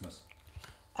before Christmas.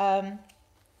 I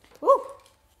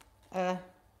don't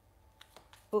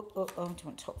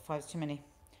want top five, too many.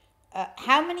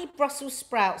 How many Brussels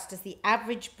sprouts does the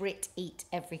average Brit eat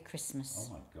every Christmas?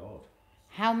 Oh my God.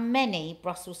 How many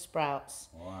Brussels sprouts?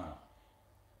 Wow.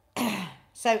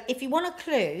 So if you want a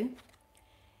clue,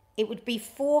 it would be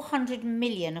 400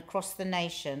 million across the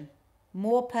nation,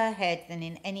 more per head than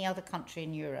in any other country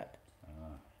in Europe.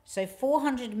 So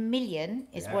 400 million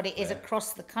is what it is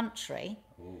across the country.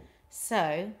 Ooh.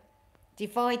 So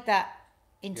divide that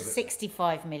into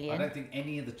 65 million. I don't think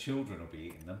any of the children will be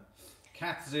eating them.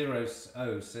 Kath 00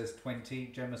 says 20.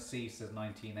 Gemma C says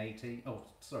 1980. Oh,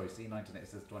 sorry, C 1980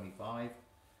 says 25.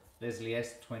 Leslie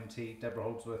S 20. Deborah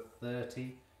Holdsworth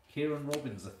 30. Kieran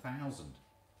Robbins 1,000.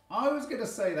 I was going to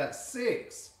say that's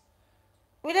 6.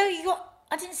 Well, no, you got.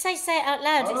 I didn't say it out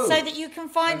loud. Oh, it's so that you can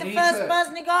find Anita, the first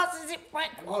person who answers it right.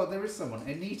 Well, there is someone.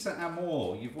 Anita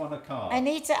Amor, you've won a card.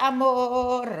 Anita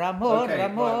Amor. Okay,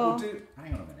 right, we'll do.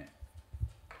 Hang on a minute.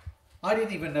 I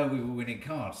didn't even know we were winning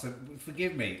cards, so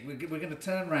forgive me. We're going to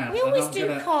turn around. We always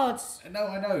do cards. No,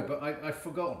 I know, but I've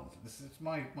forgotten. This is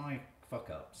my fuck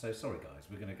up. So sorry, guys.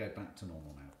 We're going to go back to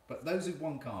normal now. But those who've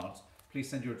won cards, please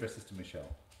send your addresses to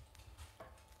Michelle.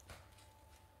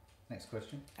 Next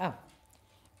question. Oh.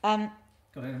 Got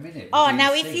in a minute. Oh,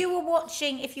 now if you were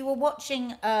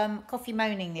watching Coffee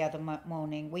Moaning the other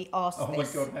morning, we asked this. Oh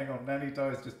my God, hang on. Nanny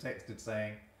Di's just texted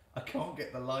saying, I can't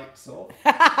get the lights off.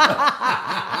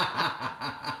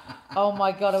 Oh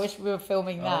my God, I wish we were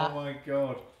filming that. Oh my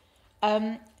God.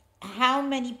 How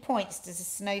many points does a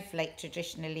snowflake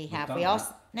traditionally have? We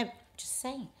asked. No, just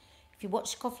saying. If you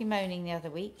watched Coffee Moaning the other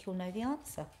week, you'll know the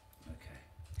answer. Okay.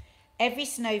 Every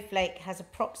snowflake has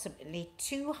approximately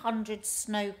 200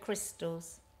 snow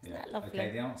crystals. Isn't that lovely? Okay,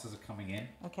 the answers are coming in.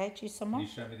 Okay, choose someone. Can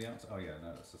you show me the answer? Oh yeah,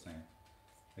 no, that's the same.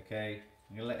 Okay,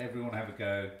 I'm going to let everyone have a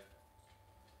go.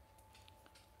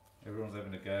 Everyone's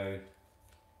having a go.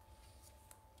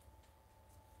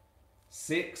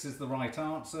 6 is the right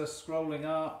answer. Scrolling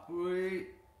up.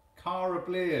 Cara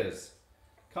Blears.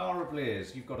 Cara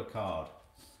Blears, you've got a card.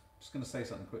 Just going to say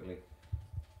something quickly.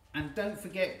 And don't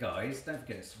forget, guys, don't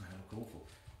forget, it's going to look awful.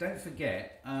 Don't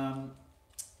forget,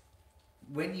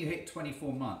 when you hit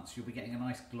 24 months, you'll be getting a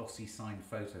nice glossy signed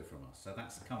photo from us. So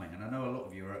that's coming. And I know a lot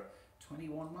of you are at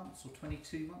 21 months or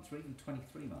 22 months or even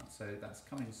 23 months. So that's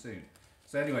coming soon.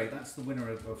 So anyway, that's the winner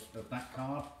of that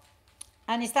card.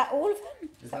 And is that all of them?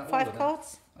 Is that 5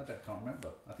 cards? I can't remember.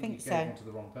 I think you so. gave one to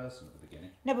the wrong person at the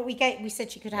beginning. No, but we said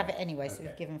she could have it anyway, so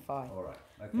we've given 5. All right.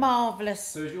 Okay. Marvellous.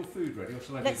 So is your food ready, or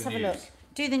shall I Let's do the have news? a look.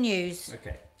 Do the news.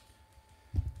 Okay.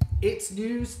 It's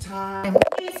news time.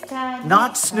 News time.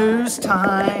 Not snooze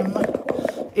time.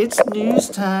 It's news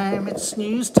time. It's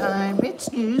news time.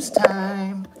 It's news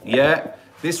time. Yeah,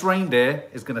 this reindeer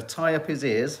is going to tie up his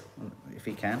ears, if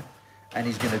he can, and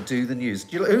he's going to do the news.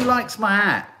 Who likes my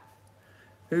hat?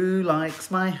 Who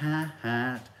likes my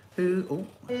hat? Who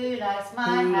likes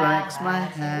my Who hat? likes my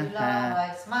hat? Who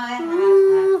likes my hat?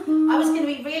 I was going to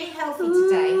be really healthy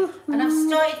today, and I've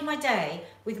started my day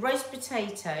with roast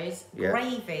potatoes,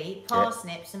 gravy,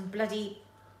 parsnips, and bloody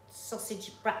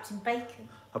sausage wrapped in bacon.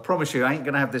 I promise you, I ain't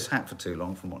going to have this hat for too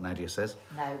long, from what Nadia says.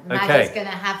 No, Nadia's going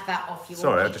to have that off you.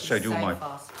 Sorry, I just showed you all my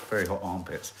fast. very hot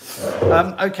armpits.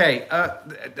 Okay,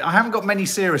 I haven't got many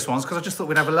serious ones because I just thought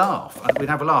we'd have a laugh.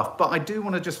 But I do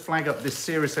want to just flag up this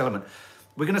serious element.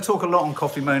 We're going to talk a lot on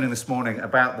Coffee Moaning this morning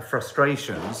about the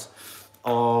frustrations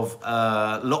of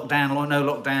lockdown or no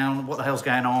lockdown, what the hell's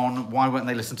going on, why won't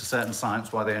they listen to certain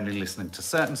science, why are they only listening to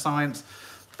certain science.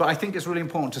 But I think it's really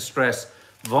important to stress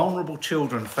vulnerable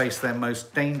children face their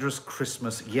most dangerous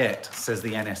Christmas yet, says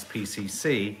the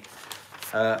NSPCC,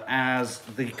 as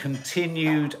the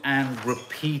continued and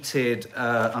repeated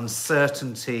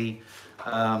uncertainty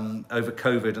over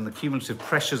COVID and the cumulative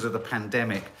pressures of the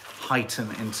pandemic heighten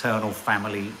internal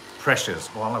family pressures.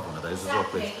 Well, I'll have one of those as well,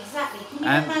 please. Exactly. Can you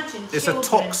imagine it's children? a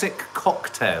toxic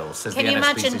cocktail, says the NSPCC. Can you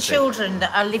imagine children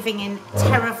that are living in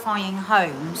terrifying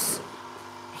homes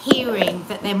hearing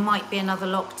that there might be another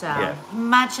lockdown? Yeah.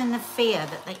 Imagine the fear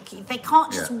that they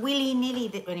can't just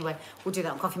willy-nilly... Anyway, we'll do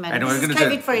that on Coffee Man. Anyway, This is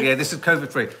COVID-free. Yeah, this is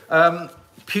COVID-free.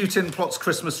 Putin plots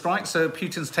Christmas strike. So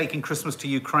Putin's taking Christmas to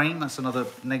Ukraine. That's another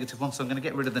negative one. So I'm going to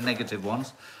get rid of the negative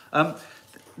ones.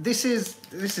 This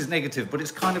is negative, but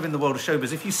it's kind of in the world of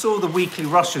showbiz. If you saw the weekly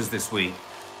rushes this week,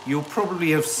 you'll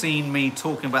probably have seen me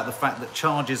talking about the fact that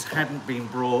charges hadn't been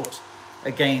brought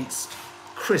against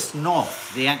Chris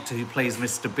Noth, the actor who plays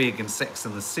Mr. Big in Sex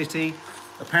and the City.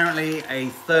 Apparently, a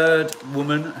third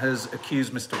woman has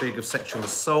accused Mr. Big of sexual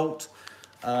assault.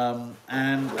 And,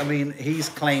 I mean, he's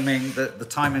claiming that the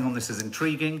timing on this is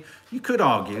intriguing. You could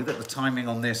argue that the timing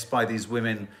on this by these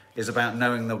women is about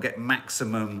knowing they'll get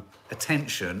maximum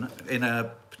attention in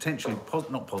a potentially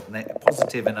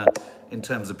positive in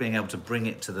terms of being able to bring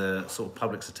it to the sort of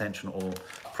public's attention or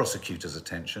prosecutor's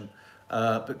attention.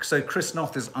 But so Chris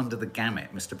Noth is under the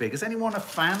gamut, Mr. Big. Is anyone a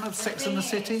fan of Sex and the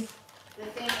City? The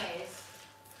thing is,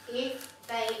 if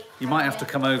they... You might have to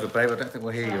come over, babe. I don't think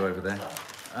we'll hear you over there.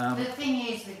 The thing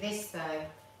is with this, though,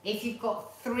 if you've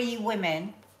got 3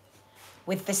 women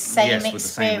with the same,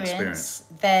 experience,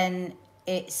 then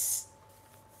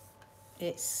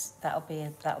that'll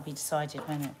be decided,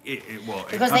 won't it? It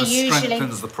because kind of they usually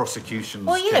strengthens the prosecution's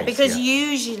case, because yeah.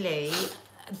 usually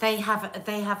they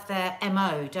have their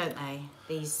MO, don't they?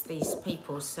 These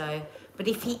people. So, but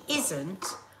if he isn't,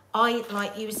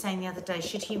 like you were saying the other day,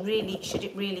 should it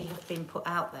really have been put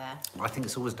out there? I think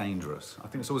it's always dangerous.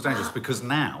 Because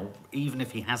now, even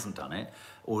if he hasn't done it,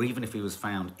 or even if he was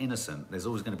found innocent, there's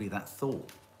always going to be that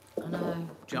thought. I know.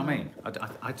 Do you know what I mean?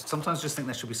 I sometimes just think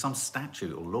there should be some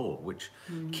statute or law which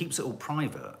keeps it all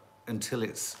private until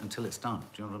it's done.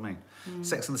 Do you know what I mean?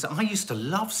 Sex and the City. I used to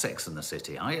love Sex and the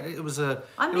City. It was a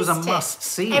must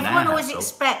see. Everyone always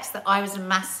expects that I was a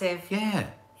massive. Yeah.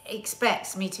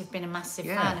 Expects me to have been a massive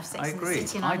fan of Sex and the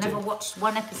City, and I've never watched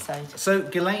one episode. So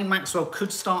Ghislaine Maxwell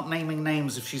could start naming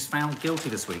names if she's found guilty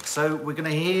this week. So we're going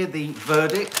to hear the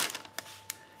verdict.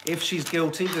 If she's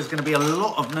guilty, there's going to be a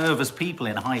lot of nervous people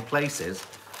in high places.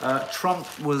 Trump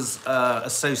was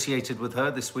associated with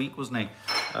her this week, wasn't he?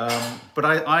 But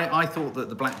I thought that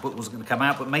the Black Book was going to come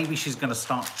out, but maybe she's going to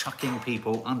start chucking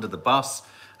people under the bus.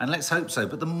 And let's hope so.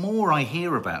 But the more I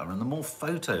hear about her and the more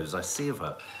photos I see of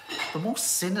her, the more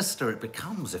sinister it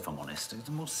becomes, if I'm honest.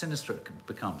 The more sinister it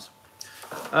becomes.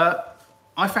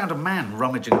 I found a man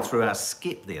rummaging through our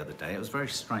skip the other day. It was very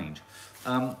strange.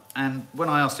 And when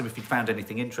I asked him if he'd found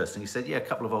anything interesting, he said, yeah, a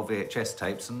couple of old VHS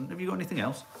tapes. And have you got anything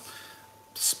else?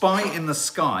 Spy in the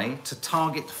sky to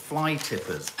target fly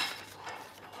tippers.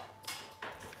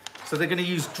 So they're going to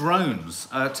use drones.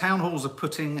 Town halls are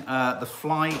putting the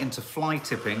fly into fly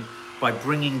tipping by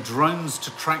bringing drones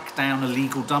to track down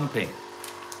illegal dumping.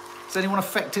 Is anyone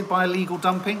affected by illegal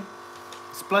dumping?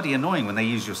 It's bloody annoying when they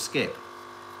use your skip.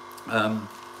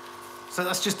 So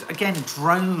that's just, again,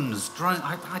 drones.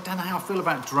 I don't know how I feel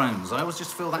about drones. I always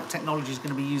just feel that technology is going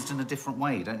to be used in a different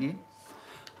way, don't you?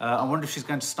 I wonder if she's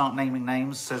going to start naming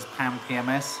names, says Pam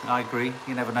PMS. I agree,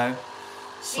 you never know.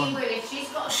 She will, if she's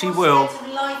got a she will. Of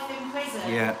life in prison,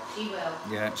 yeah. She will.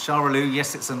 Yeah, Charaloo,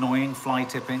 yes, it's annoying, fly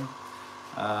tipping.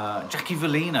 Jackie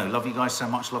Vellino, love you guys so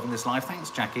much, loving this live.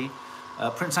 Thanks, Jackie.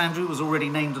 Prince Andrew was already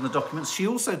named in the documents. She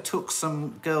also took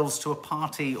some girls to a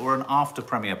party or an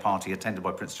after-premiere party attended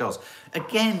by Prince Charles.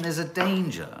 Again, there's a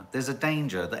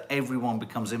danger that everyone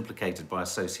becomes implicated by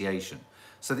association.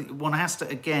 So one has to,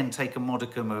 again, take a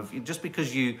modicum of, just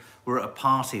because you were at a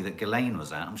party that Ghislaine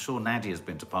was at, I'm sure Nadia's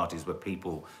been to parties where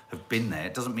people have been there,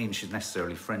 it doesn't mean she's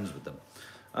necessarily friends with them.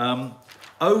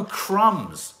 Oh,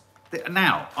 crumbs.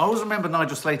 Now, I always remember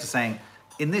Nigel Slater saying,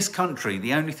 in this country,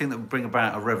 the only thing that would bring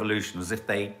about a revolution was if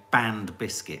they banned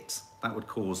biscuits. That would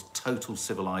cause total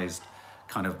civilised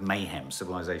kind of mayhem,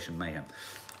 civilization mayhem.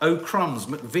 Oh, crumbs.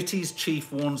 McVitie's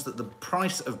chief warns that the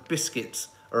price of biscuits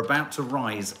are about to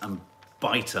rise and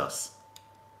bite us.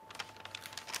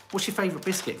 What's your favourite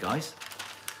biscuit, guys?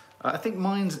 I think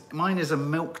mine is a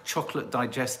milk chocolate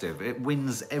digestive. It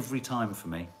wins every time for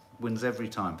me. Wins every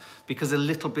time. Because a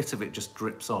little bit of it just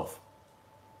drips off.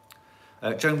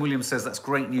 Joan Williams says, that's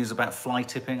great news about fly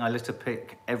tipping. I litter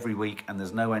pick every week and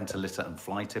there's no end to litter and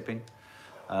fly tipping.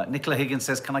 Nicola Higgins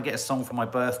says, can I get a song for my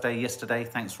birthday yesterday?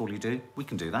 Thanks for all you do. We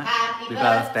can do that. Happy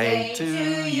birthday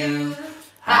to you.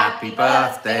 Happy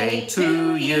birthday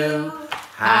to you.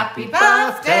 Happy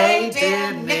birthday,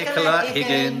 dear Nicola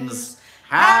Higgins.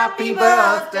 Happy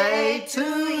birthday to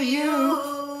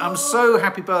you. I'm so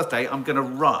happy birthday, I'm going to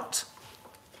rut.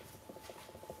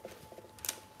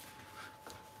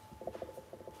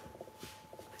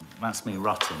 That's me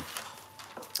rutting.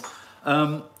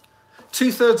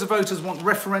 2/3 of voters want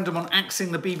referendum on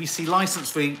axing the BBC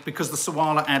licence fee because the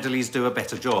Sawalha-Adderleys do a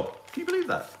better job. Can you believe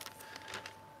that?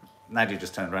 Nadia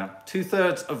just turned around.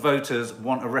 2/3 of voters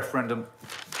want a referendum.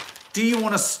 Do you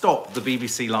want to stop the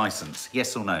BBC licence?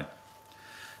 Yes or no?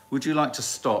 Would you like to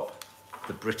stop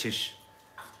the British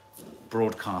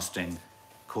Broadcasting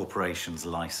Corporation's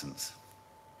licence?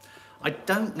 I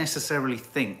don't necessarily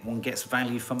think one gets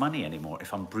value for money anymore,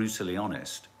 if I'm brutally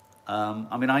honest.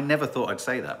 I mean, I never thought I'd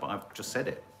say that, but I've just said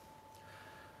it.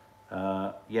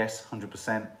 Yes,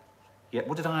 100%. Yeah,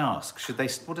 what did I ask?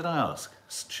 What did I ask?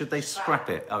 Should they scrap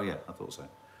it? Oh yeah, I thought so.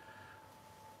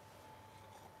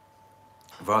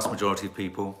 Vast majority of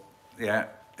people, yeah,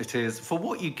 it is. For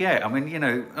what you get, I mean, you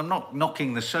know, I'm not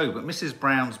knocking the show, but Mrs.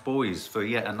 Brown's Boys for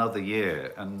yet another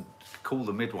year and Call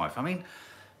the Midwife. I mean,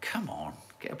 come on,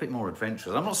 get a bit more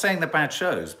adventurous. I'm not saying they're bad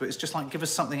shows, but it's just like, give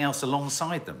us something else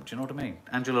alongside them. Do you know what I mean?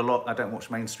 Angela Locke, I don't watch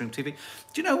mainstream TV.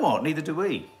 Do you know what? Neither do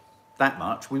we. That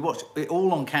much. We watch it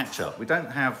all on catch-up. We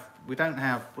don't have, what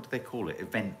do they call it?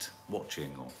 Event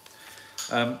watching.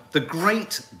 Or the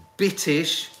Great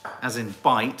British, as in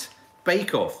bite,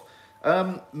 Bake Off.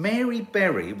 Mary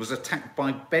Berry was attacked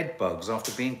by bed bugs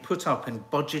after being put up in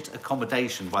budget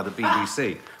accommodation by the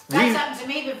BBC. That's happened to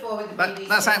me before with the BBC.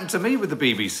 That's happened to me with the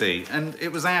BBC, and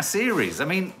it was our series. I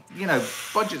mean, you know,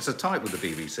 budgets are tight with the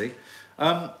BBC.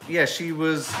 Yeah, she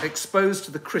was exposed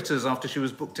to the critters after she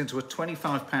was booked into a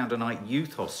 £25 a night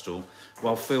youth hostel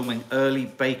while filming early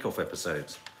Bake Off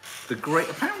episodes.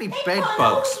 Apparently bed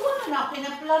bugs. woman up in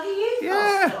a bloody youth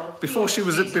Yeah, hostel. before she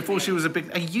was a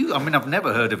big youth. I mean, I've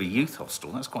never heard of a youth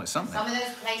hostel. That's quite something. Some of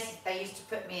those places they used to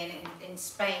put me in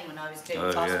Spain when I was doing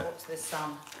Oh, Passport yeah. to the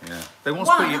Sun. Yeah, they once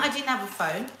One, put you. I didn't have a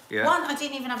phone. Yeah. One, I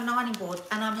didn't even have an ironing board,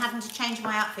 and I'm having to change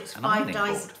my outfits An five ironing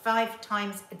board? 5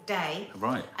 times a day.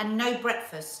 Right. And no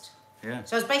breakfast. Yeah.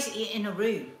 So I was basically in a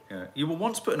room. Yeah, you were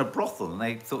once put in a brothel, and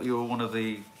they thought you were one of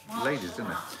the ladies,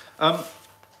 didn't they?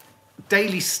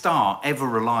 Daily Star, ever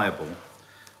reliable.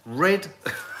 Red.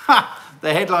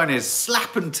 The headline is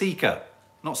Slap and Tikka,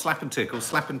 not Slap and Tickle,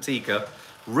 Slap and Tikka.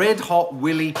 Red hot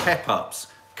willy pep-ups.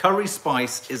 Curry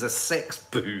spice is a sex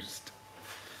boost.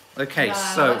 Okay, No,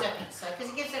 so I don't think so,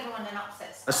 because it gives everyone an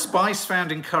upset stomach. a spice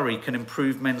found in curry can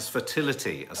improve men's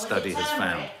fertility, a study has found.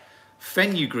 turmeric?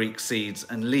 Fenugreek seeds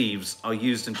and leaves are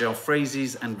used in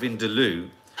jalfrezi and vindaloo.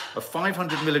 A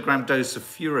 500 milligram dose of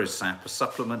Furosap, a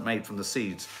supplement made from the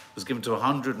seeds, was given to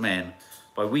 100 men.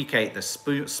 By week 8, the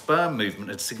sperm movement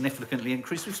had significantly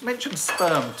increased. We've mentioned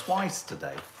sperm twice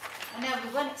today. I know,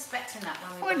 we weren't expecting that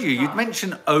when we Mind went you, you'd past.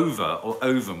 mention ova or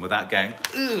ovum without going,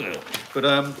 ugh.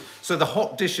 But, so the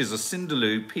hot dishes are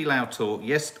Sindaloo, Pilau Tork,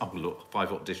 yes, oh look, 5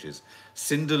 hot dishes.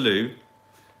 Sindaloo,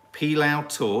 Pilau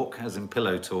Tork, as in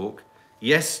pillow talk,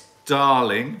 yes,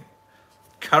 darling,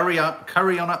 curry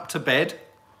on up to bed,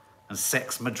 and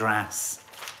sex madras.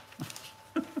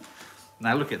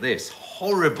 Now look at this,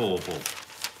 horrible.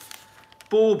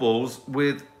 Baubles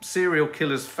with serial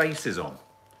killers' faces on.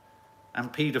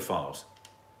 And paedophiles.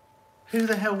 Who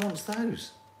the hell wants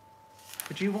those?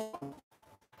 Would you want?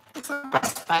 What's that? I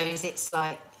suppose it's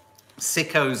like...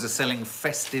 Sickos are selling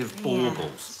festive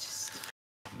baubles.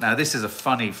 Now this is a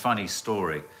funny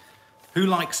story. Who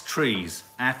likes trees?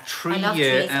 Our tree I love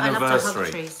year trees. I love to hug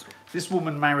anniversary. trees. This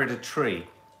woman married a tree.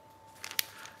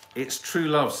 It's true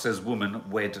love, says woman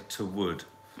wed to wood.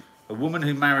 A woman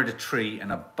who married a tree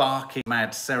in a barking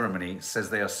mad ceremony says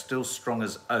they are still strong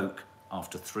as oak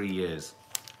after 3 years.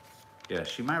 Yeah,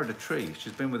 she married a tree.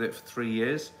 She's been with it for 3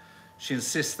 years. She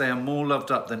insists they are more loved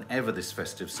up than ever this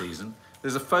festive season.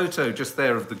 There's a photo just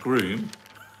there of the groom.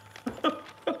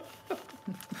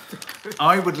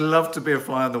 I would love to be a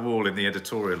fly on the wall in the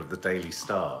editorial of the Daily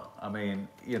Star. I mean,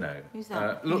 you know. Who's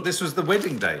that? Look, this was the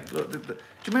wedding day. Look, do you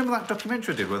remember that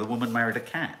documentary I did where the woman married a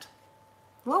cat?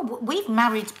 Well, we've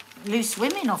married loose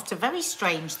women off to very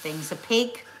strange things. A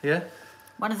pig. Yeah.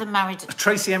 One of them married...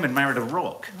 Tracy Emin married a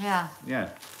rock. Yeah. Yeah.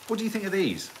 What do you think of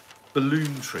these?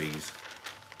 Balloon trees.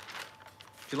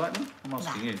 Do you like them? I'm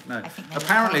asking you. No. I think they're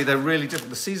Apparently they're really different.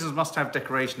 The seasons must have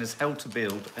decoration is hell to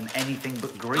build and anything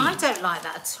but green. I don't like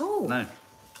that at all. No.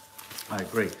 I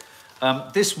agree.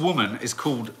 This woman is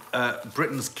called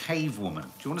Britain's Cave Woman. Do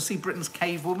you want to see Britain's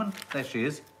Cave Woman? There she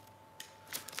is.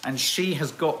 And she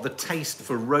has got the taste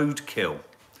for roadkill.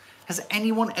 Has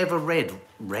anyone ever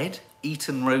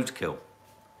eaten roadkill?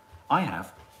 I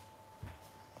have.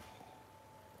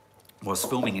 I was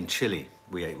filming in Chile.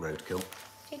 We ate roadkill.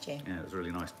 Did you? Yeah, it was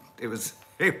really nice. It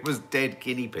was dead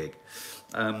guinea pig.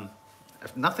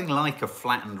 Nothing like a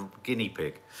flattened guinea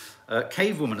pig.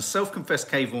 Cave woman, a self-confessed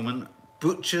cave woman,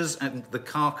 butchers the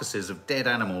carcasses of dead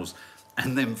animals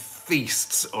and then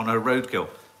feasts on her roadkill.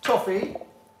 Toffee.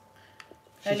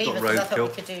 No, leave us, 'cause I thought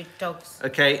we could do dogs.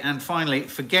 Okay, and finally,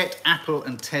 forget Apple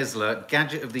and Tesla.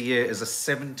 Gadget of the year is a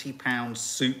 £70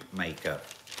 soup maker.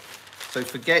 So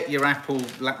forget your Apple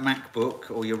MacBook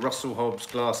or your Russell Hobbs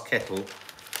glass kettle.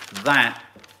 That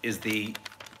is the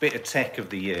bit of tech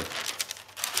of the year.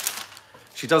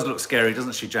 She does look scary,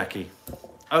 doesn't she, Jackie?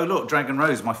 Oh, look, Dragon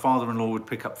Rose, my father-in-law would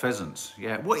pick up pheasants.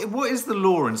 Yeah. What is the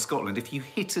law in Scotland? If you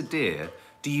hit a deer,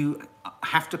 do you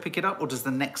have to pick it up, or does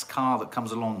the next car that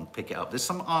comes along pick it up? There's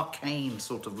some arcane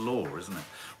sort of law, isn't it?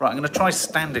 Right, I'm going to try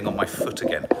standing on my foot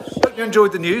again. Hope you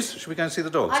enjoyed the news. Should we go and see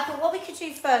the dogs? I thought what we could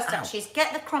do first, actually, is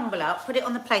get the crumble out, put it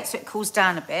on the plate so it cools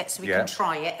down a bit, so we can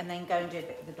try it, and then go and do a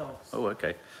bit with the dogs. Oh,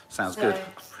 okay. Sounds So- good.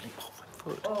 I'm really off my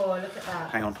foot. Oh, look at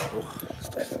that. Hang on.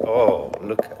 Oh,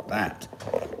 look at that.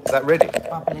 Is that ready?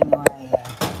 Bubbling away,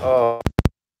 yeah. Oh.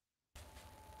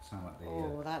 Sound like the...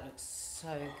 Oh, that looks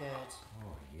so good.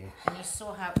 Oh, yes. And you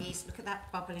saw how easy, look at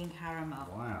that bubbling caramel.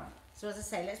 Wow. So as I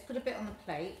say, let's put a bit on the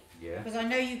plate. Yeah. Because I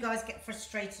know you guys get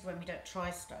frustrated when we don't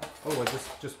try stuff. Oh, I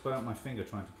just burnt my finger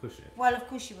trying to push it. Well, of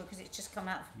course you will, because it's just come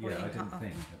out of Yeah, boiling I didn't hot.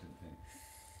 think.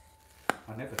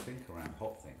 I never think around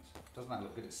hot things. Doesn't that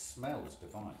look good? It smells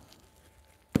divine.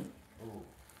 Oh.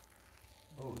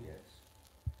 Oh,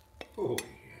 yes. Oh,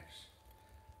 yes.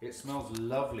 It smells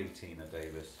lovely, Tina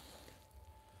Davis.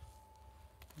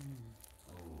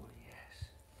 Oh, yes.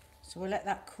 So we'll let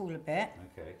that cool a bit.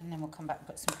 Okay. And then we'll come back and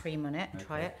put some cream on it and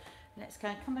try Okay. it. Let's go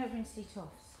and come over and see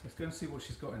Toffs. Let's go and see what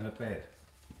she's got in her bed.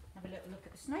 have a little look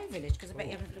at the snow village because I bet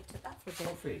you haven't looked at that for a bit.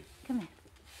 Toffee. Come here.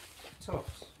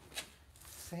 Tops.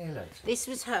 Say hello. This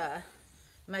was her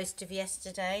most of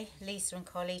yesterday. Lisa and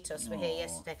Carlitos were here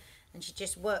yesterday, and she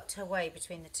just worked her way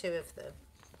between the two of them.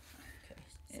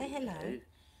 Okay. Say hello.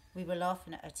 We were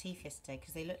laughing at her teeth yesterday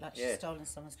because they looked like she'd stolen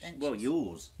someone's dentures. Well,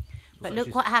 yours. But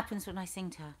look what happens when I sing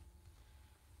to her.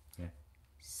 Yeah.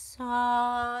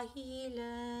 Silent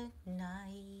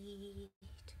night,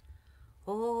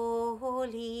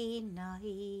 holy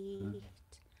night,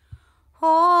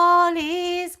 all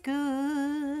is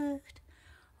good,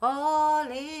 all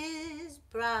is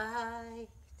bright,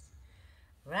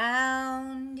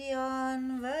 round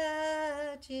yon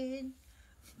virgin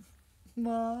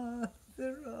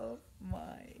mother of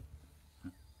my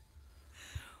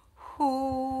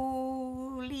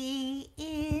holy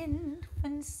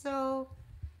infant, so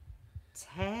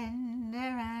tender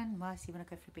and mercy. When I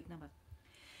go for a big number,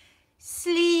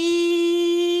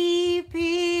 sleep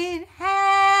in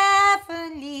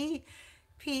heavenly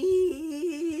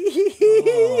peace.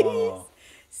 Oh.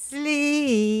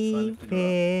 Sleep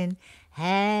in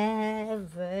heavenly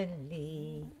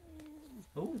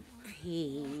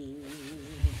peace.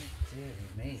 Dear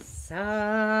me.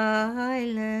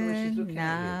 Silent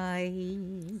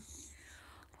night,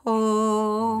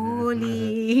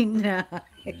 holy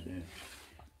night,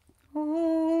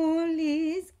 all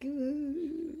is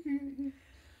good,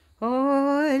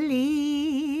 all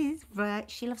is bright.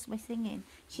 She loves my singing.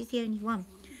 She's the only one.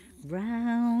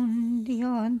 Round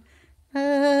yon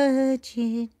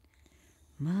virgin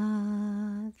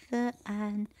mother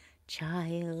and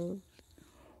child,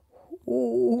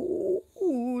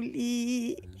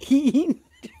 holy infant,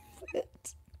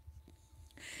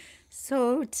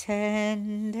 so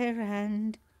tender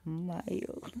and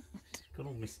mild. Got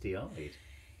all misty-eyed.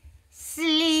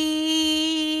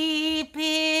 Sleep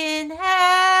in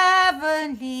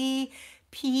heavenly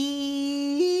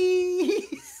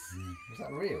peace. Was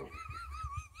that real?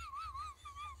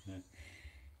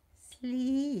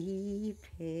 Sleep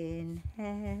in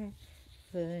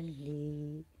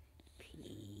heavenly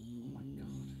peace. Oh my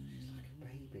God, she's like a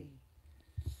baby.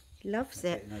 She loves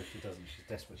it. No, she doesn't. She's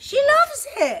desperate. She loves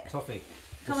it. Toffee.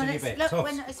 Come what's on, in your let's bed? look Toffs,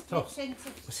 when it splits Toffs. into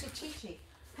Chi-Chi.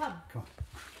 Come. Come on.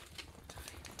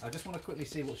 I just want to quickly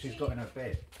see what she's got in her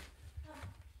bed.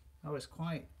 Oh, it's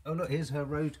quite... Oh, look, here's her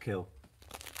roadkill.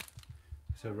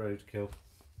 It's her roadkill.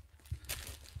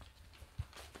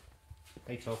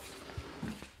 Hey, Toffs.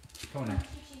 Come on now.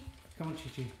 Come on,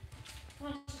 Chi-Chi. Come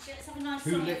on, Chi-Chi, let's have a nice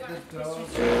Who song let over the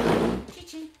Christmas. dog?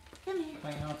 Chi-Chi, come here.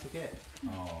 Playing hard to get.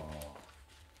 Oh.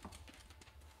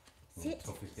 Sit,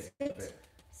 Toffee's getting a sit, bit...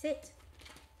 sit.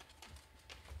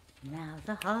 Now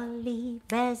the holly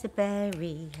bears a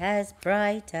berry as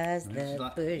bright as And she's the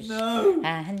like, bush. no.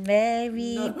 And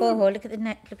Mary bore, look at the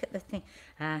neck, look at the thing.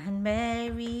 And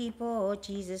Mary bore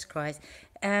Jesus Christ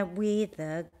with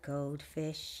a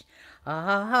goldfish.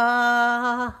 Ah,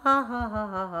 ha, ha, ha,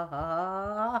 ha,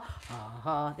 ha, ha,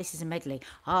 ha. This is a medley.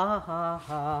 Ah, ha,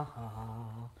 ha, ha.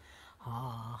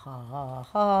 Ha ha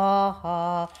ha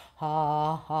ha ha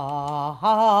ha ha ha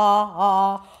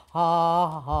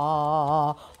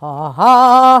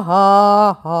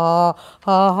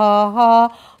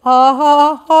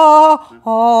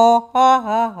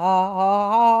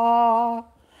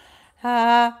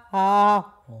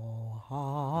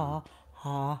ha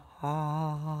ha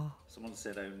ha Someone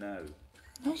said, oh no.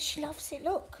 No, she loves it,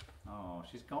 look. Oh,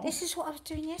 she's gone. This is what I was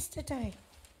doing yesterday.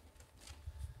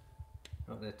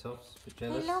 Right there, Toffs. A bit They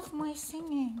jealous. love my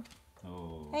singing.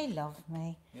 Oh. They love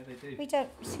me. Yeah, they do. We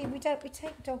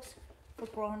take dogs for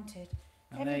granted.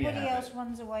 And there you Everybody have else it.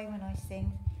 runs away when I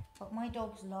sing, but my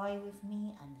dogs lie with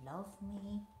me and love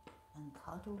me and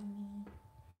cuddle me.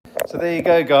 So there you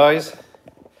go, guys.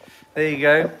 There you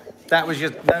go. That was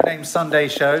your No Name Sunday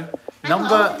show.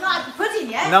 Number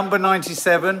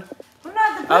 97.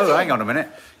 Oh, hang on a minute.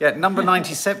 Yeah, number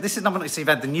 97. This is number 97. So you've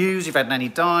had the news, you've had Nanny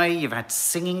Di, you've had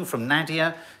singing from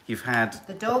Nadia, you've had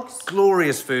The dogs.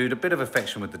 glorious food, a bit of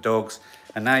affection with the dogs,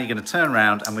 and now you're going to turn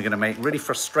around and we're going to really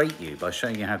frustrate you by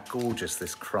showing you how gorgeous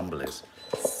this crumble is.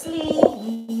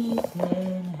 Sleep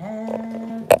in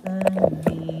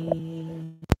heavenly.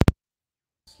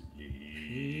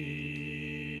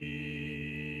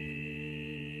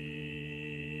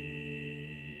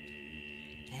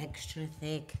 Extra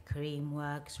thick cream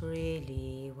works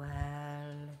really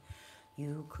well.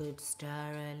 You could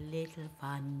stir a little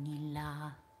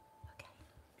vanilla. Okay.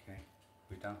 Okay,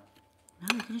 we're done. Now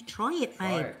we're going to try it,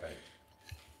 Try babe. it, babe.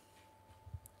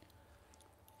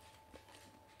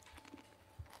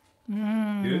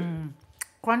 Good.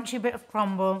 Crunchy bit of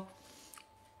crumble.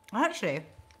 Actually,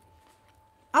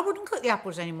 I wouldn't cook the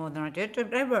apples any more than I did.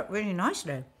 They work really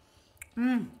nicely.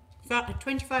 About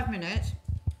 25 minutes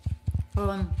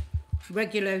on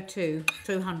regular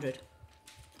 200.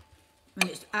 And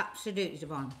it's absolutely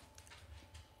divine.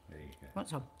 There you go.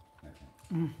 What's up?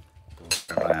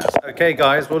 Okay,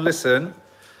 guys, well, listen,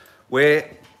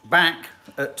 we're back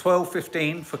at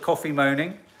 12:15 for coffee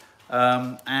moaning,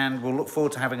 and we'll look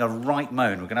forward to having a right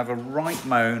moan. We're going to have a right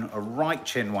moan, a right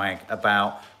chinwag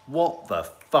about what the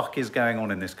fuck is going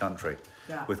on in this country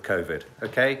with COVID,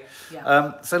 okay?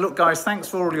 So look, guys, thanks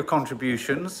for all your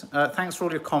contributions. Thanks for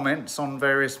all your comments on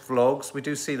various vlogs. We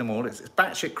do see them all. It's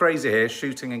batshit crazy here,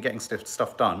 shooting and getting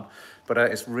stuff done. But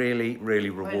it's really, really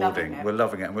rewarding. We're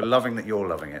loving it. And we're loving that you're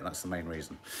loving it. That's the main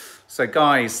reason. So,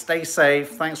 guys, stay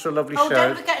safe. Thanks for a lovely show. Oh,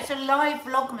 don't forget, it's a live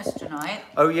Vlogmas tonight.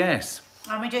 Oh, yes.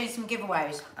 And we're doing some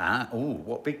giveaways.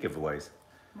 What big giveaways?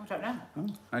 I don't know.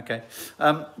 Okay.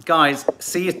 Guys,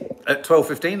 see you at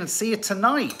 12:15 and see you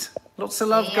tonight. Lots of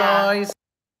love, guys.